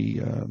behind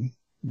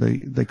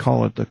they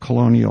call it the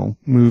colonial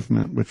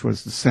movement, which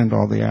was to send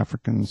all the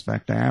Africans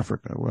back to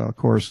Africa. Well, of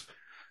course,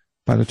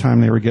 by the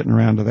time they were getting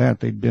around to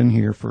that, they'd been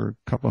here for a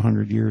couple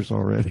hundred years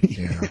already.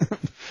 Yeah.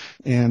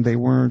 And they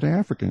weren't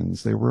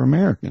Africans. They were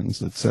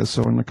Americans. It says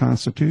so in the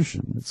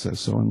Constitution. It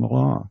says so in the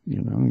law.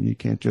 You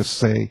can't just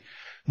say,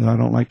 I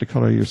don't like the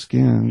color of your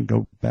skin,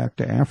 go back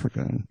to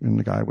Africa. And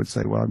the guy would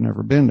say, well, I've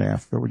never been to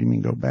Africa. What do you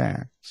mean go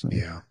back? So.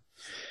 Yeah.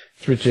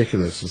 It's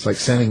ridiculous. It's like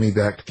sending me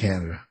back to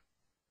Canada.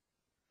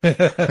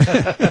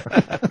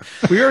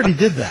 We already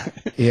did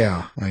that.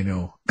 Yeah, I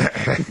know.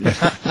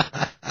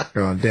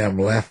 Damn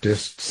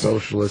leftist,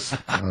 socialist,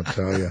 I'll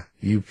tell you,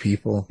 you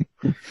people.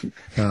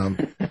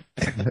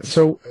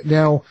 So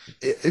now,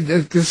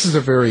 this is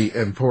a very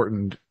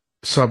important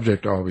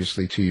subject,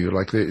 obviously, to you.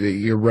 Like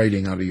you're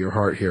writing out of your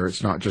heart here.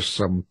 It's not just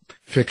some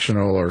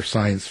fictional or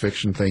science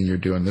fiction thing you're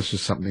doing. This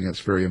is something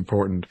that's very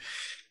important.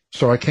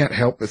 So I can't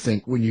help but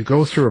think when you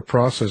go through a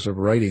process of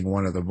writing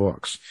one of the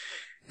books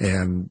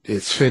and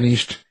it's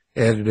finished,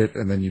 edited,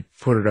 and then you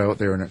put it out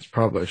there and it's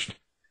published,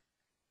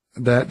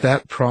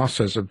 that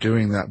process of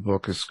doing that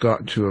book has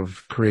got to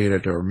have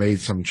created or made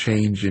some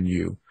change in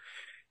you.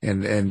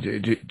 And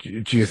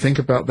do you think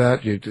about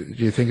that? Do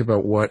you think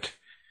about what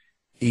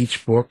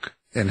each book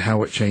and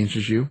how it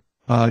changes you?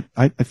 I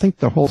think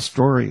the whole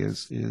story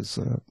is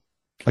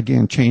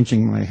again,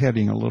 changing my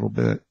heading a little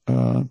bit.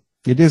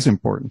 It is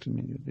important to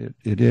me.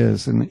 It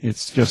is. And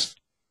it's just,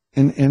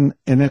 and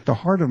at the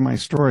heart of my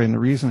story, and the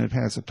reason it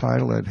has a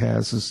title it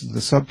has is the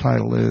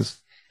subtitle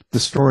is The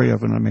Story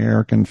of an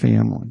American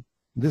Family.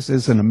 This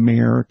is an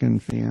American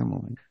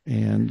family.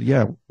 And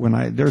yeah,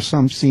 there's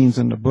some scenes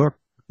in the book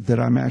that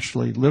I'm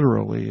actually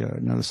literally, I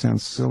know this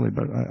sounds silly,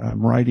 but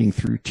I'm writing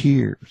through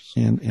tears,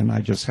 and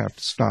I just have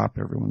to stop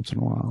every once in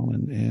a while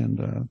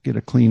and get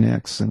a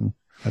Kleenex, and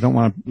I don't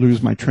want to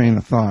lose my train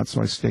of thought,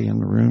 so I stay in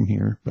the room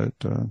here. But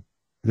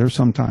there's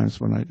some times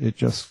when it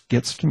just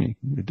gets to me.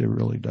 It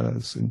really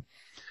does. And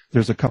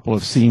there's a couple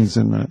of scenes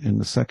in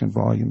the second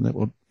volume that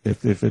will,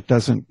 if it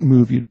doesn't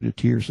move you to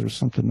tears, there's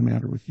something the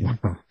matter with you.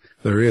 Well,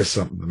 there is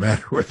something the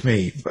matter with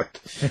me, but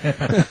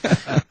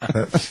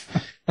that's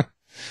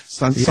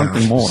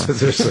something more.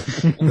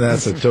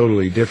 That's a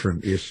totally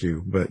different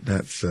issue, but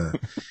that's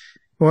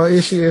well,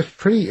 it's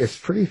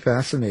pretty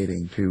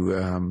fascinating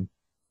to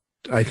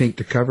I think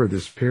to cover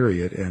this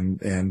period,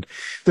 and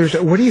there's,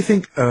 what do you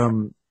think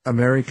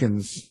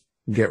Americans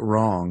get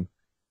wrong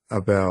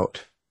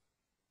about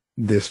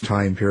this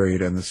time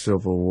period and the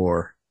Civil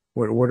War?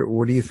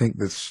 What do you think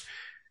that's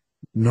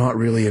not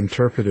really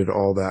interpreted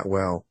all that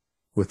well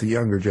with the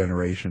younger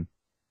generation?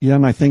 Yeah,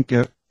 and I think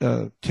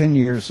 10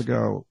 years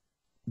ago,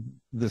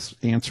 this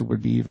answer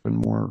would be even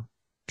more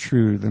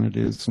true than it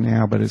is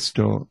now, but it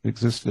still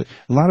existed.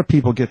 A lot of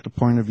people get the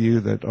point of view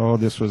that, oh,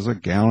 this was a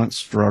gallant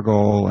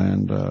struggle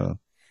and,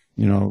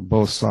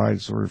 both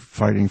sides were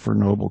fighting for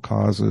noble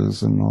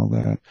causes and all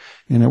that.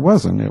 And it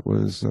wasn't. It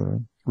was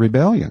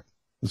rebellion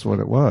is what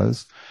it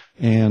was.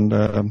 And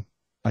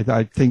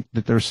I think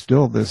that there's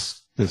still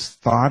this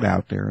thought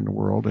out there in the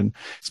world. And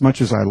as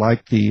much as I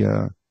like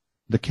the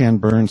Ken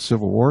Burns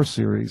Civil War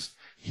series,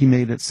 he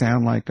made it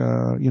sound like,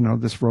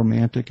 this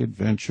romantic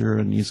adventure,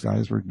 and these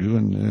guys were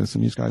doing this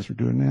and these guys were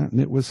doing that. And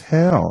it was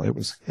hell. It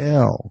was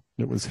hell.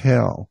 It was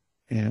hell.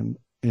 And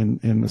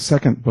in the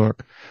second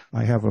book,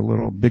 I have a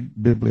little big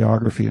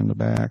bibliography in the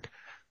back,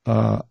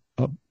 a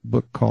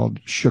book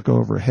called Shook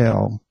Over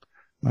Hell.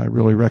 I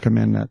really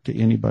recommend that to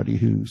anybody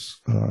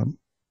who's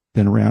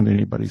been around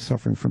anybody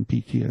suffering from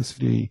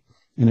PTSD.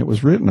 And it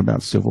was written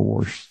about Civil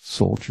War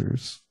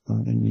soldiers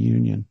in the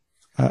Union.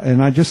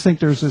 And I just think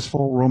there's this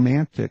whole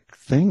romantic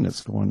thing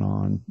that's going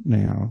on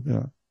now,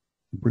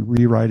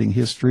 rewriting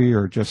history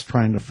or just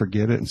trying to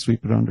forget it and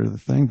sweep it under the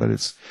thing. But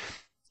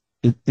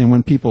and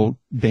when people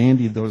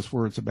bandy those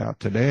words about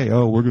today,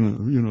 oh, we're going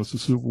to, it's a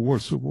Civil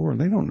War, and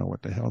they don't know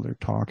what the hell they're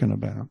talking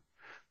about.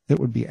 It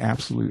would be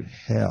absolute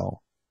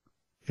hell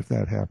if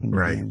that happened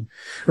again.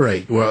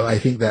 Right. Well, I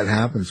think that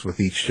happens with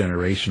each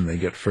generation. They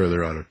get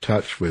further out of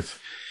touch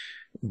with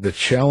the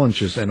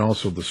challenges and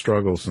also the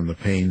struggles and the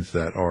pains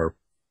that our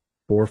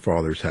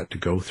forefathers had to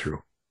go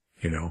through.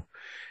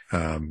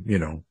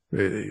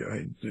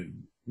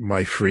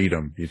 My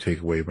freedom, you take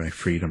away my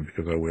freedom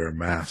because I wear a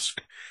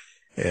mask.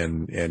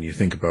 And you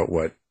think about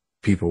what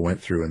people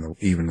went through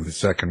even in the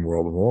Second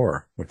World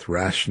War with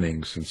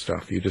rationings and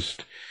stuff. You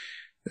just,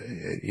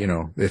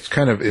 it's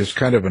kind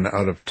of an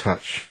out of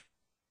touch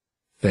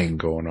thing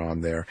going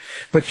on there.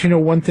 But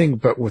one thing,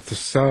 but with the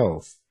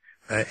South,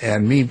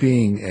 and me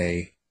being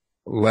a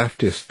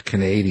leftist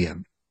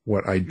Canadian,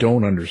 what I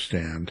don't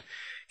understand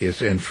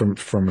is, and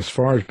from as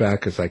far as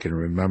back as I can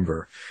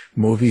remember,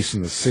 movies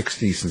in the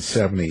 60s and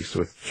 70s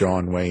with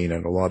John Wayne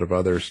and a lot of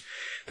others,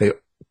 they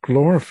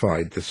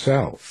glorified the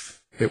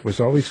South. It was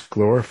always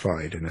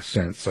glorified in a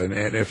sense. And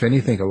if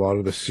anything, a lot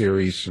of the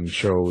series and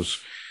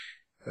shows,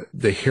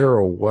 the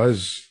hero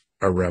was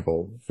a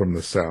rebel from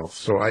the South.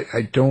 So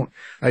I don't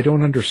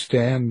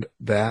understand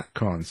that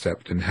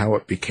concept and how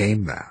it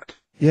became that.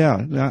 Yeah.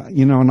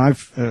 And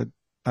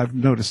I've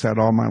noticed that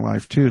all my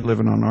life too,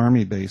 living on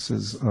army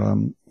bases.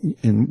 And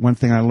one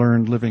thing I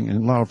learned living,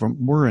 and a lot of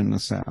them were in the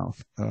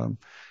South.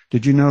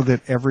 Did you know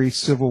that every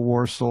Civil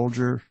War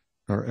soldier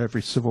or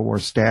every Civil War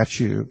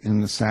statue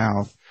in the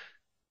South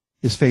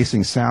is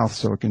facing south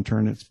so it can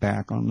turn its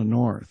back on the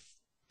North?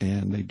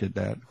 And they did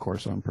that, of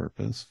course, on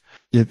purpose.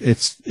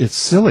 It's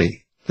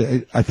silly.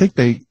 I think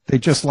they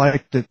just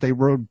like that they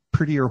rode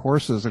prettier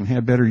horses and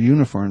had better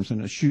uniforms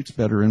and it shoots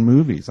better in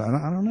movies. I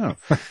don't know.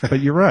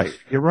 But you're right.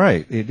 You're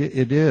right.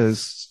 It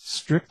is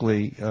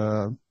strictly,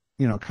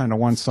 kind of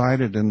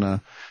one-sided in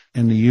the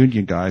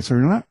Union guys. They're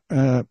not,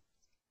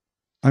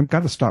 I've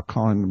got to stop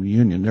calling them the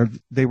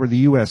Union. They were the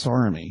U.S.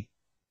 Army.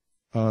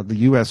 The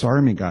U.S.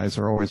 Army guys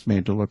are always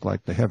made to look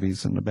like the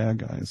heavies and the bad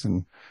guys.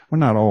 And, well,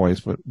 not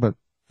always, but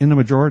in the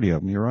majority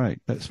of them, you're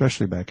right,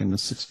 especially back in the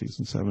 60s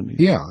and 70s.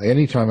 Yeah,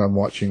 anytime I'm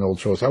watching old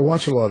shows, I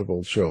watch a lot of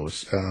old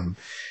shows,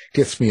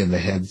 gets me in the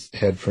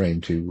head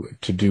frame to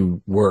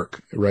do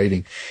work,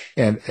 writing.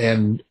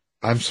 And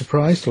I'm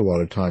surprised a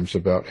lot of times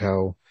about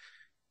how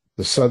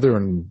the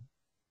Southern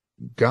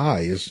guy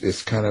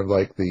is kind of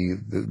like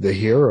the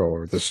hero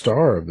or the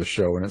star of the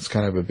show, and it's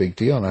kind of a big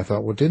deal. And I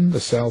thought, well, didn't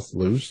the South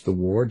lose the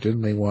war?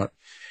 Didn't they want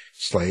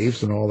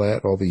slaves and all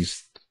that, all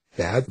these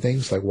bad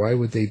things? Like, why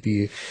would they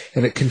be?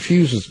 And it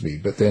confuses me.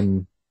 But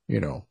then,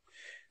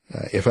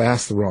 if I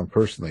ask the wrong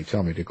person, they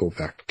tell me to go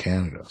back to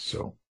Canada.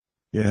 So,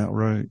 yeah,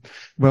 right.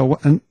 Well,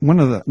 and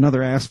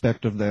another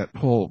aspect of that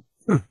whole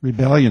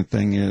rebellion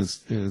thing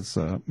is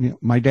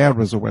my dad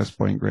was a West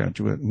Point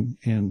graduate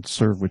and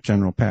served with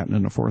General Patton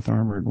in the 4th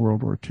Armored in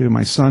World War II.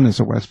 My son is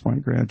a West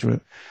Point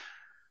graduate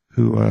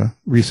who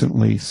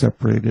recently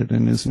separated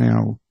and is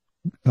now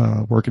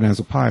working as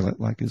a pilot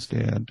like his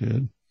dad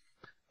did.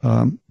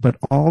 But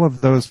all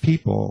of those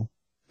people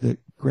that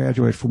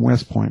graduate from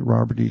West Point,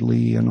 Robert E.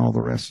 Lee and all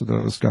the rest of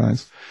those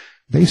guys,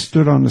 they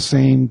stood on the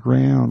same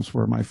grounds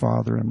where my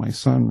father and my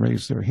son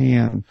raised their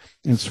hand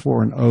and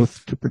swore an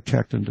oath to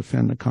protect and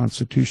defend the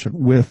Constitution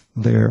with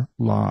their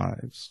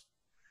lives.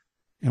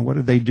 And what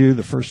did they do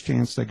the first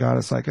chance they got?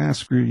 It's like,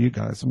 screw you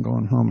guys. I'm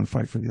going home and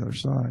fight for the other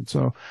side.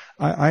 So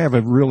I have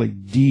a really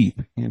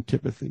deep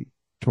antipathy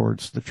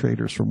towards the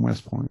traitors from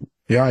West Point.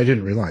 Yeah, I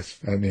didn't realize.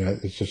 I mean,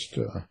 it's just...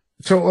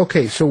 So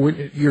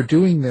you're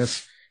doing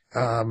this.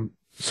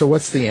 So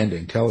what's the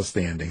ending? Tell us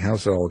the ending.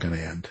 How's it all going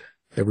to end?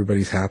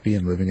 Everybody's happy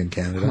and living in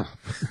Canada?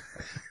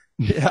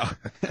 Yeah.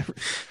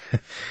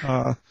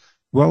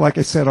 Well, like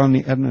I said, on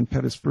the Edmund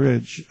Pettus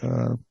Bridge,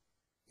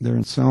 there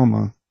in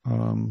Selma,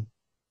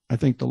 I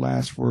think the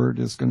last word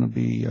is going to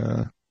be,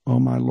 oh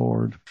my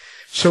Lord.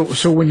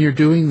 So when you're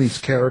doing these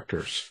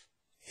characters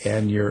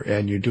and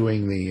you're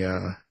doing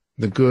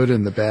the good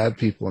and the bad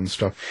people and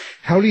stuff,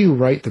 how do you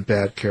write the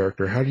bad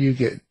character? How do you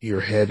get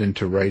your head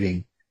into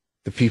writing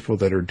the people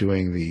that are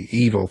doing the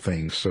evil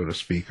things, so to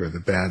speak, or the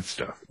bad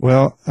stuff?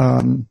 Well,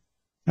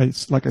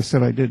 like I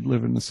said, I did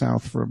live in the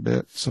South for a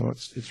bit, so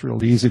it's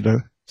real easy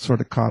to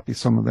sort of copy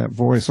some of that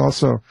voice.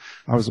 Also,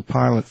 I was a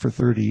pilot for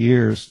 30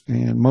 years,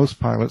 and most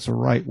pilots are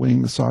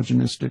right-wing,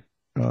 misogynistic,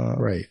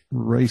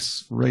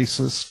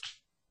 racist,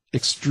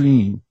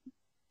 extreme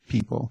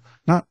people.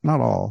 Not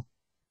all,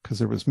 because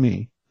there was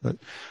me, but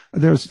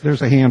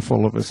there's a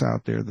handful of us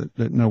out there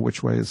that know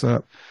which way is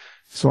up.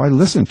 So I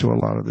listened to a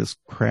lot of this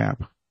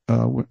crap,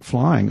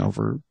 flying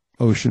over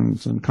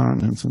oceans and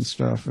continents and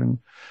stuff. And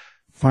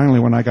finally,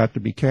 when I got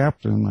to be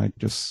captain, I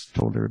just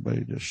told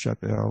everybody to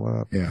shut the hell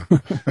up. Yeah,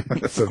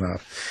 that's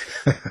enough.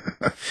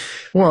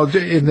 Well,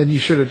 and then you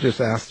should have just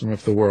asked them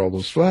if the world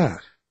was flat.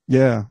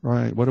 Yeah,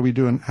 right. What are we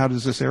doing? How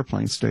does this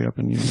airplane stay up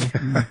in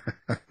the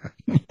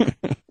air?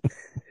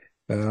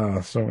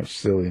 Oh, so much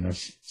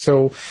silliness.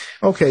 So,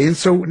 okay. And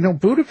so, no,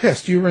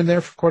 Budapest, you were in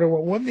there for quite a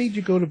while. What made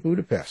you go to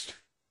Budapest?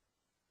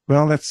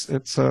 Well,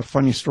 it's a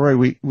funny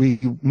story. We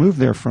moved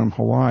there from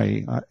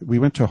Hawaii. We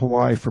went to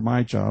Hawaii for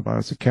my job. I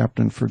was a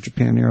captain for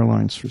Japan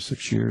Airlines for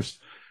 6 years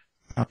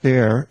out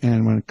there.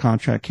 And when the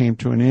contract came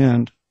to an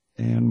end,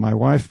 and my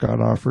wife got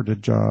offered a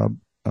job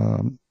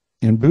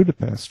in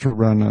Budapest to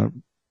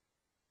run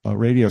a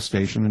radio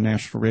station, a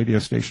national radio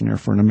station there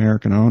for an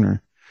American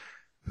owner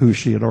who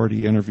she had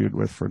already interviewed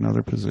with for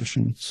another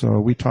position. So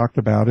we talked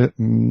about it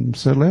and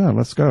said, yeah,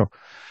 let's go.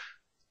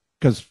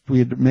 Because we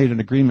had made an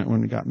agreement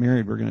when we got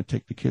married, we're going to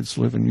take the kids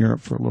to live in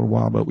Europe for a little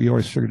while, but we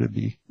always figured it'd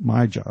be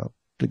my job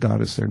that got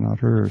us there,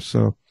 not hers.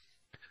 So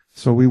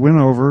we went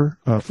over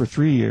for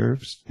 3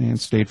 years and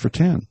stayed for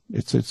 10.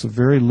 It's a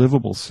very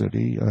livable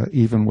city,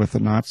 even with the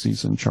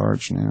Nazis in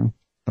charge now.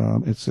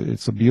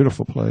 It's a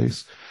beautiful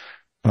place.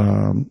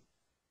 And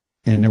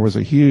there was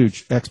a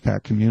huge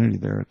expat community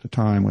there at the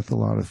time with a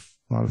lot of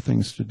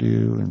things to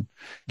do and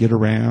get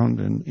around,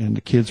 and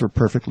the kids were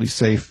perfectly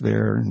safe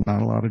there.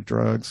 Not a lot of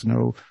drugs,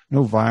 no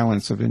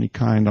violence of any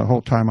kind. The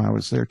whole time I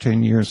was there,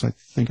 10 years, I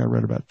think I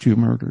read about 2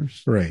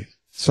 murders. Right.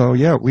 So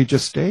yeah, we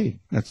just stayed.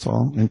 That's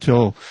all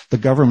until the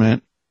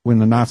government, when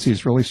the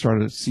Nazis really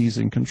started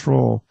seizing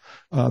control,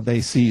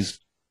 they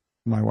seized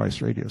my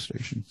wife's radio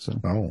station. So.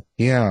 Oh,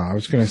 yeah. I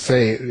was going to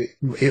say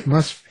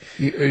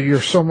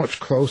you're so much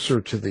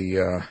closer to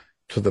the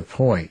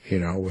point,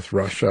 with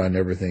Russia and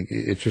everything.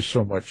 It's just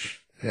so much.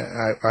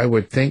 I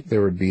would think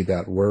there would be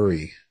that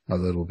worry a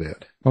little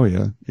bit. Oh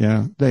yeah,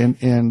 yeah.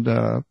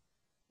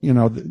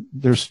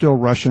 There's still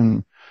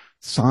Russian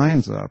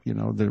signs up.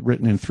 They're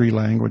written in 3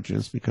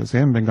 languages because they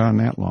haven't been gone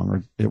that long.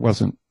 Or it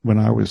wasn't when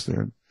I was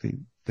there. They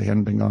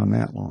hadn't been gone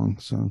that long.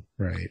 So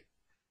right.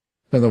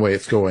 And the way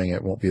it's going,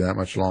 it won't be that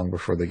much long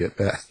before they get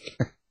back.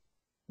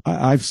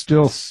 I'm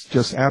still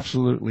just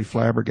absolutely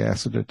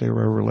flabbergasted that they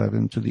were ever let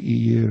into the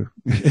EU.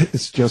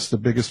 It's just the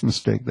biggest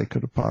mistake they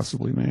could have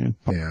possibly made.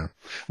 Yeah.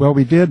 Well,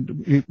 we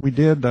did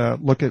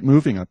look at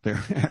moving up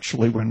there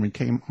actually when we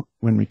came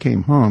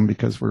home,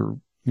 because we're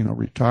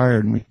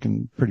retired and we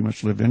can pretty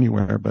much live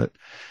anywhere. But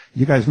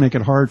you guys make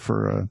it hard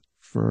for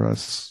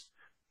us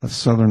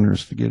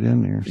Southerners to get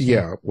in there. So.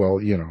 Yeah.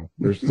 Well,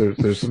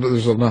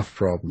 there's enough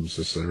problems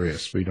as there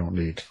is. We don't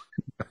need.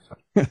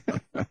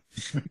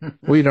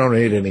 We don't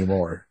need any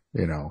more,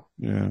 Yeah.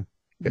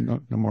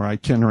 No more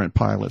itinerant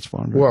pilots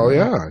wandering. Well,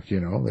 yeah,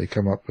 they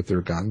come up with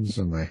their guns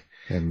and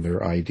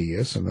their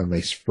ideas, and then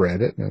they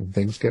spread it, and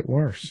things get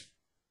worse.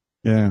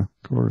 Yeah,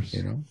 of course.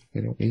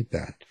 We don't need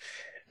that.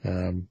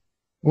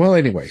 Well,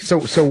 anyway,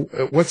 so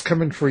what's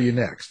coming for you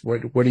next?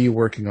 What are you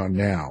working on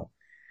now?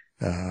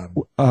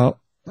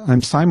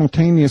 I'm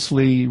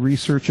simultaneously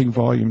researching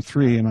Volume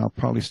 3, and I'll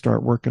probably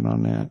start working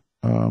on that.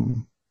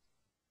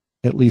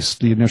 At least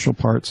the initial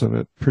parts of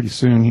it pretty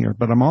soon here.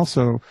 But I'm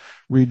also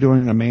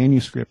redoing a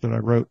manuscript that I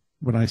wrote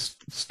when I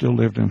still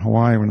lived in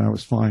Hawaii when I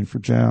was flying for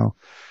JAL.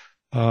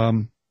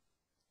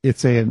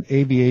 It's an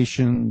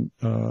aviation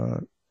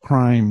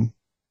crime,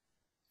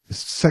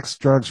 sex,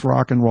 drugs,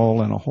 rock and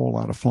roll, and a whole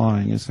lot of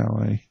flying is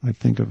how I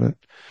think of it.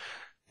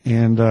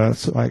 And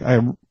so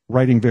I'm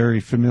writing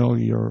very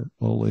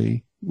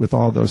familiarly with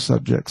all those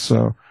subjects.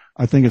 So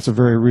I think it's a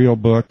very real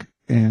book,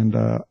 and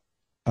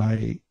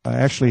I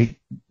actually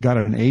got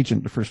an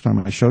agent the first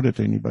time I showed it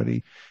to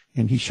anybody,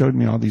 and he showed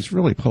me all these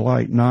really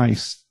polite,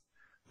 nice,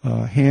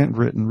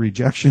 handwritten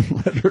rejection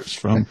letters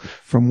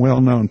from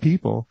well-known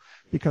people,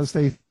 because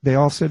they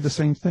all said the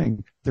same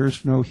thing.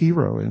 There's no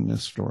hero in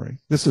this story.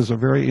 This is a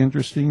very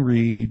interesting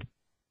read.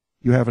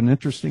 You have an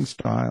interesting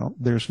style.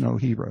 There's no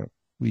hero.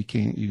 We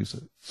can't use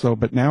it. So,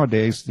 but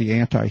nowadays the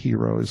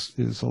anti-hero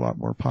is a lot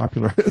more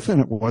popular than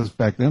it was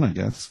back then, I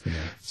guess. Yeah.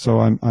 So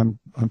I'm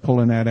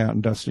pulling that out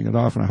and dusting it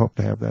off, and I hope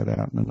to have that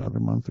out in another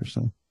month or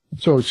so.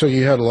 So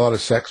you had a lot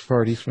of sex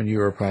parties when you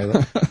were a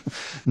pilot?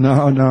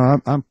 No,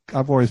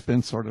 I've always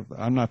been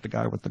I'm not the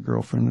guy with the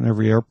girlfriend in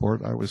every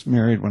airport. I was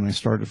married when I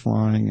started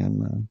flying,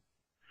 and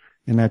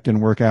that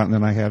didn't work out. And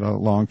then I had a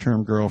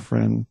long-term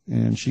girlfriend,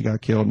 and she got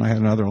killed, and I had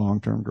another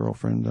long-term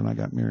girlfriend, and I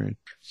got married.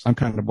 I'm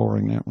kind of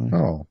boring that way.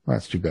 Oh,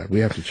 that's too bad.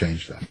 We have to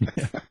change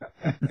that.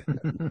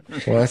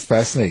 Well, that's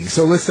fascinating.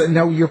 So listen,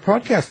 now your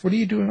podcast, what are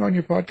you doing on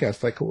your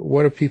podcast? Like,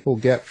 what do people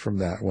get from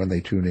that when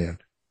they tune in?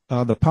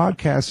 The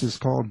podcast is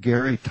called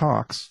Gary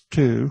Talks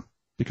too,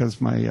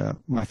 because my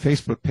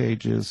Facebook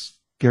page is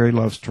Gary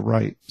Loves to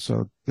Write.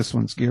 So this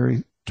one's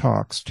Gary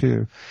Talks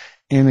too.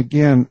 And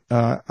again,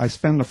 I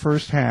spend the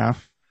first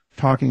half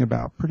talking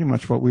about pretty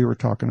much what we were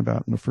talking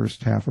about in the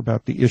first half,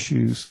 about the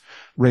issues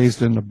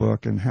raised in the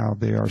book and how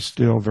they are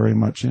still very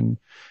much in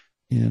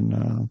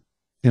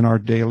our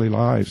daily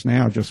lives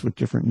now, just with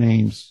different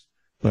names,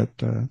 but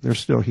they're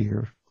still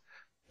here.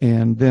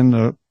 And then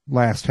the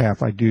last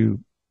half, I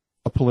do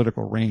a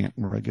political rant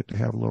where I get to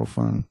have a little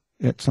fun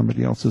at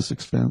somebody else's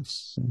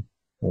expense. So.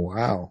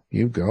 Wow,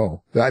 you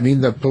go. I mean,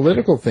 the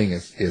political thing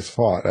is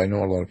hot. I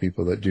know a lot of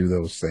people that do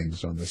those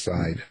things on the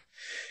side,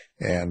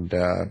 and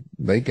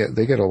they get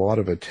a lot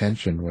of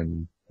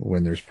attention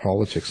when there's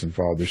politics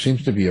involved. There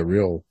seems to be a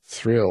real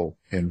thrill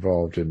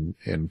involved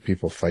in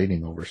people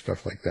fighting over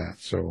stuff like that.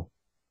 So,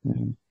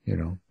 you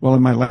know. Well,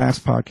 in my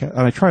last podcast,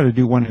 I try to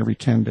do one every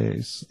 10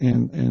 days,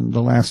 and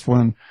the last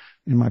one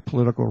in my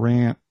political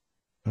rant,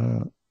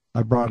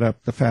 I brought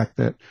up the fact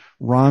that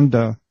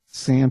Rhonda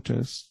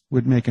Santos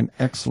would make an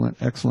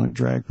excellent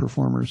drag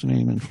performer's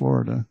name in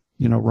Florida.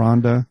 You know,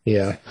 Rhonda.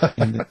 Yeah.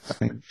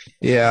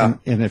 Yeah.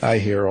 And if I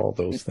hear all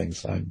those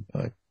things, and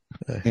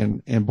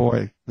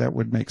boy, that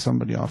would make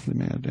somebody awfully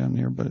mad down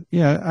there. But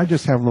yeah, I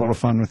just have a little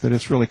fun with it.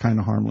 It's really kind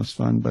of harmless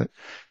fun,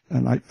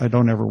 and I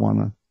don't ever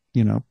want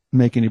to,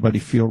 make anybody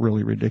feel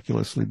really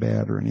ridiculously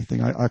bad or anything.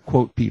 I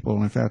quote people,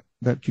 and in fact,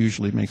 that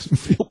usually makes them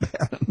feel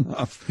bad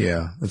enough.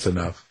 Yeah, that's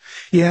enough.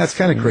 Yeah, it's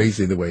kind of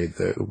crazy the way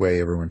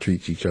everyone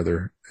treats each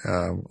other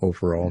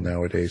overall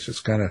nowadays.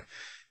 It's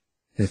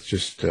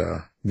just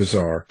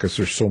bizarre, because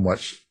there's so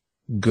much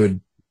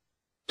good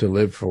to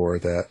live for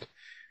that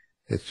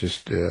it's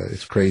just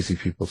it's crazy.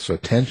 People's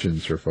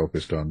attentions are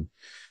focused on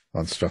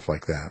stuff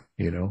like that,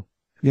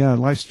 Yeah,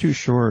 life's too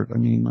short. I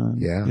mean,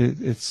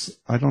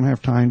 I don't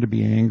have time to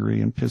be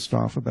angry and pissed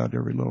off about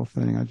every little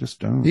thing. I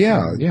just don't.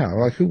 Yeah.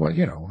 Like I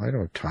don't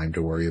have time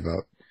to worry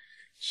about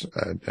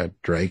a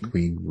drag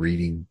queen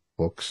reading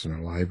books in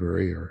a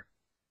library, or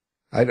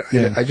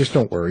I just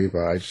don't worry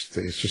about it.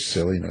 It's just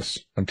silliness.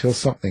 Until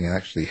something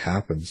actually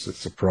happens,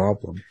 it's a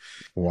problem.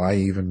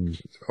 Why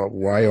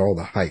all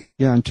the hype?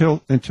 Yeah,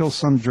 until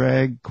some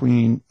drag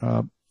queen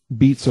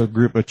beats a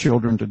group of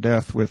children to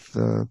death with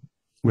the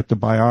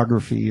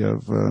biography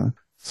of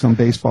some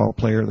baseball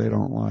player they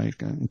don't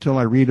like. Until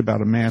I read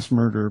about a mass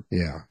murder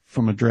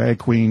from a drag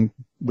queen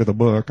with a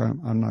book,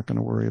 I'm not going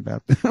to worry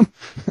about them.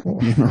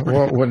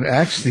 Well, when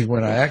I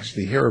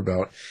actually hear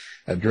about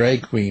a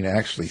drag queen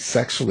actually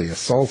sexually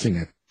assaulting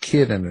a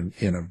kid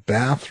in a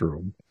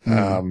bathroom,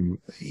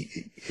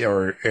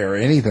 or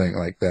anything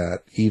like that,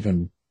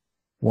 even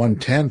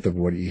 1/10 of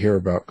what you hear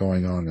about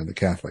going on in the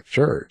Catholic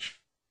Church.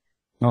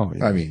 Oh,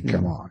 yeah. I mean,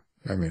 come on.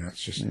 I mean,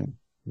 that's just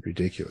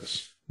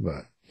ridiculous.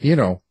 But, I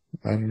don't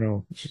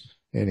know.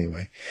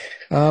 Anyway.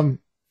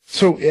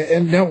 So,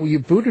 and now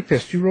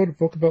Budapest, you wrote a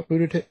book about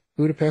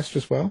Budapest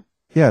as well?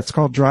 Yeah, it's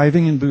called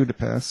Driving in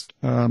Budapest.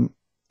 And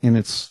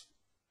it's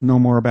no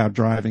more about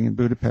driving in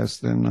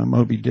Budapest than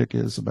Moby Dick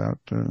is about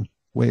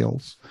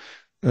Wales.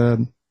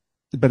 But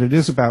it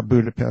is about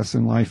Budapest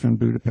and life in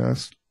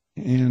Budapest.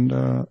 And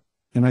I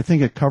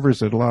think it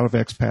covers it. A lot of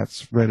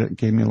expats read it and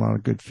gave me a lot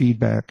of good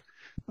feedback.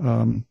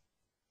 And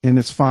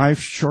it's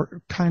 5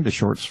 short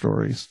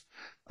stories.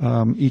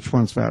 Each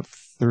one's about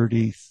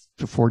 30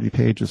 to 40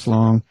 pages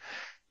long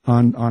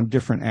on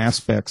different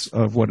aspects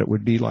of what it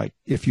would be like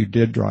if you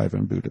did drive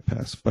in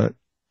Budapest,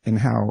 and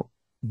how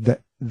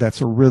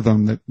that's a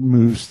rhythm that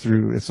moves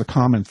through. It's a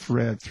common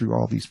thread through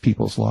all these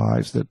people's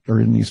lives that are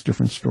in these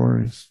different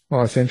stories.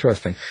 Well, it's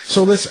interesting.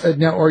 So let's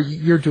now,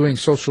 you're doing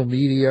social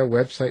media,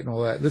 website, and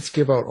all that. Let's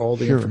give out all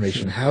the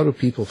information. Sure. How do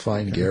people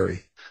find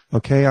Gary?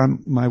 Okay,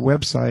 my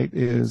website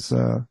is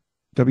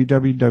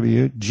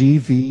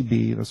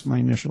www.gvb, that's my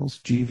initials,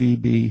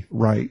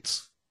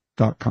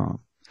 gvbwrites.com.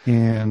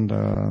 And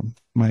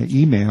my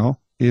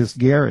email is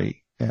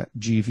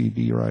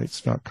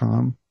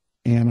gary@gvbwrites.com.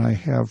 And I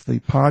have the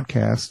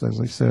podcast,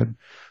 as I said,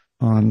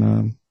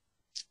 on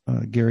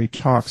Gary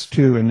Talks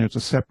too, and there's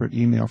a separate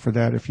email for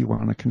that if you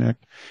want to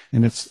connect,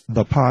 and it's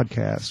the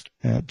podcast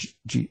at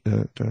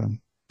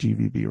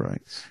GVB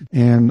Rights.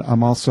 And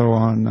I'm also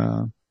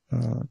on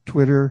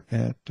Twitter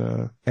at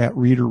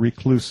Reader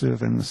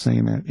Reclusive, and the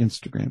same at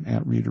Instagram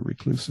at Reader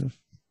Reclusive.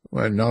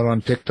 Well, not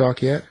on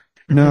TikTok yet?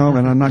 No,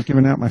 and I'm not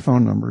giving out my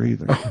phone number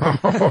either.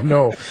 Oh,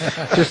 no.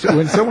 Just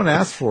when someone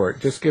asks for it,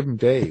 just give them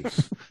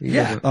Dave's.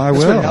 I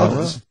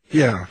will.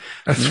 Yeah,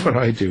 that's what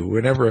I do.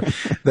 Whenever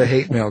the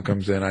hate mail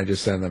comes in, I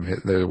just send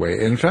them their way.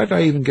 In fact,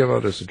 I even give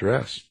out his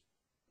address.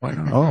 Why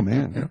not? Oh,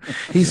 man. You know,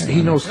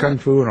 he knows Kung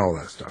Fu and all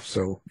that stuff,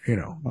 so, you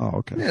know. Oh,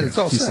 okay. Yeah, it's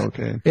all He's set.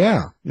 okay.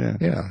 Yeah.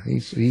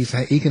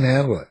 He can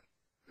handle it.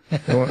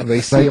 When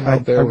they see him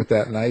out there with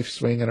that knife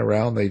swinging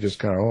around, they just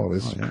kind of,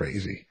 this is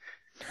crazy.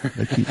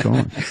 They keep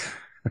going.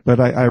 But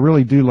I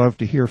really do love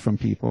to hear from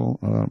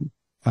people.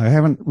 I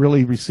haven't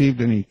really received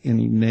any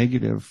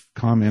negative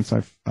comments.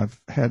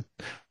 I've had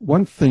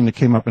one thing that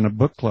came up in a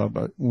book club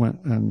when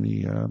on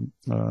the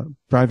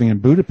driving in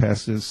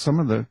Budapest is some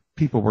of the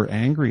people were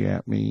angry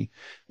at me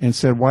and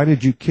said, "Why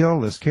did you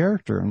kill this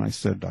character?" And I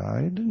said,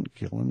 "I didn't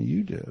kill him.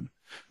 You did."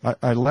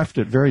 I left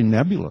it very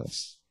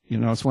nebulous. You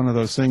know, it's one of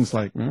those things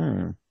like,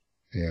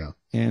 yeah.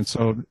 And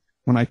so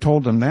when I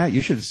told them that,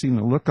 you should have seen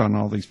the look on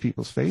all these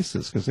people's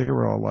faces because they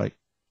were all like,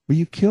 "Well,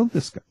 you killed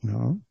this guy."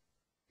 No.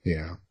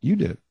 Yeah. You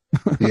did.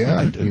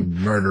 Yeah, you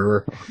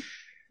murderer.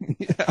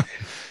 Yeah.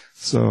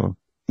 So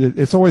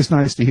it's always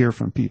nice to hear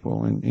from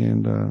people, and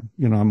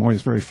you know, I'm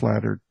always very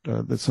flattered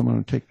that someone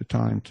would take the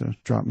time to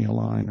drop me a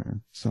line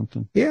or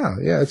something. Yeah,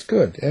 it's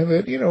good.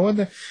 And you know, and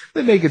the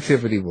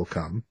negativity will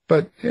come,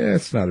 but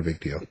it's not a big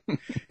deal.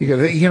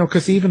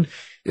 Because even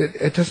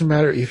it doesn't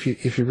matter if you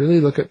really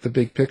look at the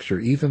big picture.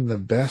 Even the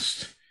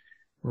best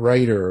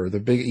writer, or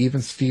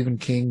even Stephen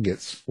King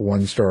gets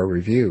 1-star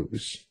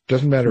reviews.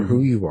 Doesn't matter who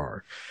you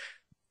are.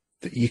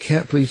 You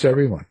can't please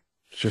everyone.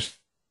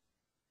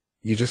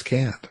 You just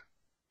can't,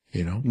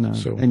 you know? No.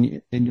 So,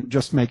 and you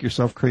just make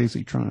yourself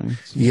crazy trying.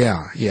 So.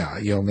 Yeah.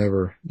 You'll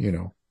never,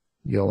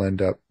 you'll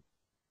end up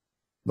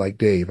like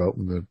Dave out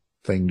in the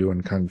thing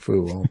doing Kung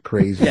Fu, all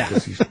crazy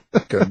because he's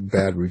got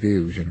bad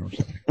reviews, you know.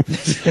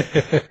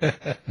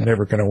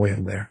 Never going to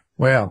win there.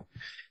 Well,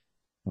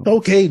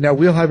 okay, now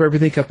we'll have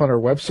everything up on our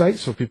website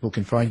so people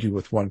can find you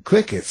with one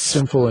click. It's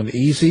simple and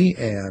easy.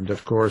 And,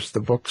 of course,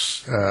 the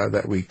books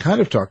that we kind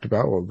of talked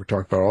about, well, we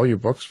talked about all your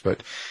books,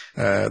 but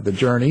The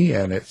Journey,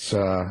 and it's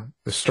the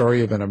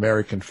story of an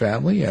American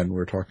family, and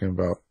we're talking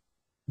about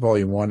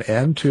Volume 1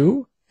 and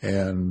 2,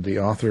 and the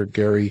author,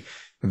 Gary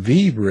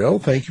V. Brill.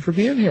 Thank you for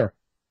being here.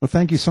 Well,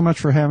 thank you so much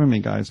for having me,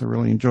 guys. I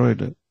really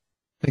enjoyed it.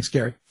 Thanks,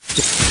 Gary.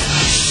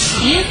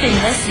 You've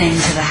been listening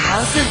to the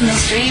House of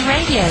Mystery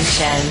radio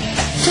show.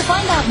 To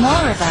find out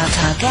more about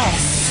our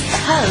guests,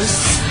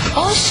 hosts,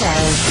 or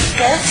shows,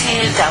 go to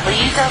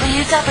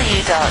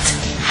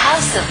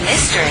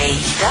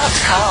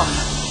www.houseofmystery.com.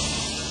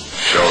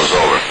 Show's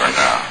over for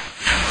now.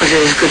 Was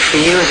it as good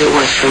for you as it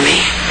was for me?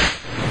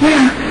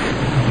 Yeah.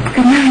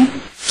 Good night.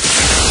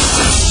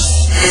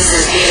 This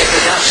has been a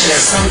production of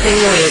Something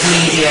Weird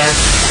Media.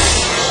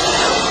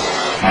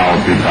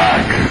 I'll be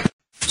back.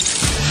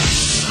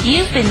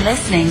 You've been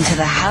listening to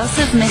the House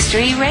of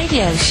Mystery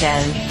radio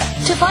show.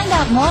 To find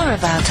out more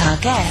about our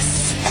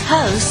guests,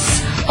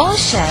 hosts, or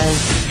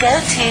shows, go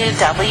to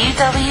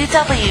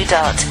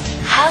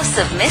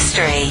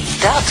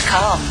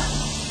www.houseofmystery.com.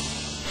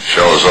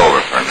 Show's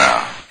over for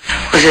now.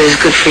 Was it as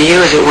good for you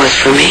as it was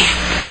for me?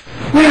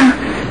 Yeah.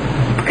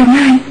 Good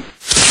night.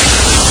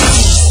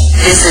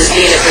 This has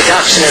been a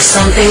production of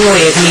Something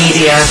Weird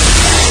Media.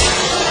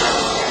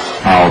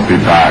 I'll be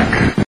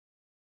back.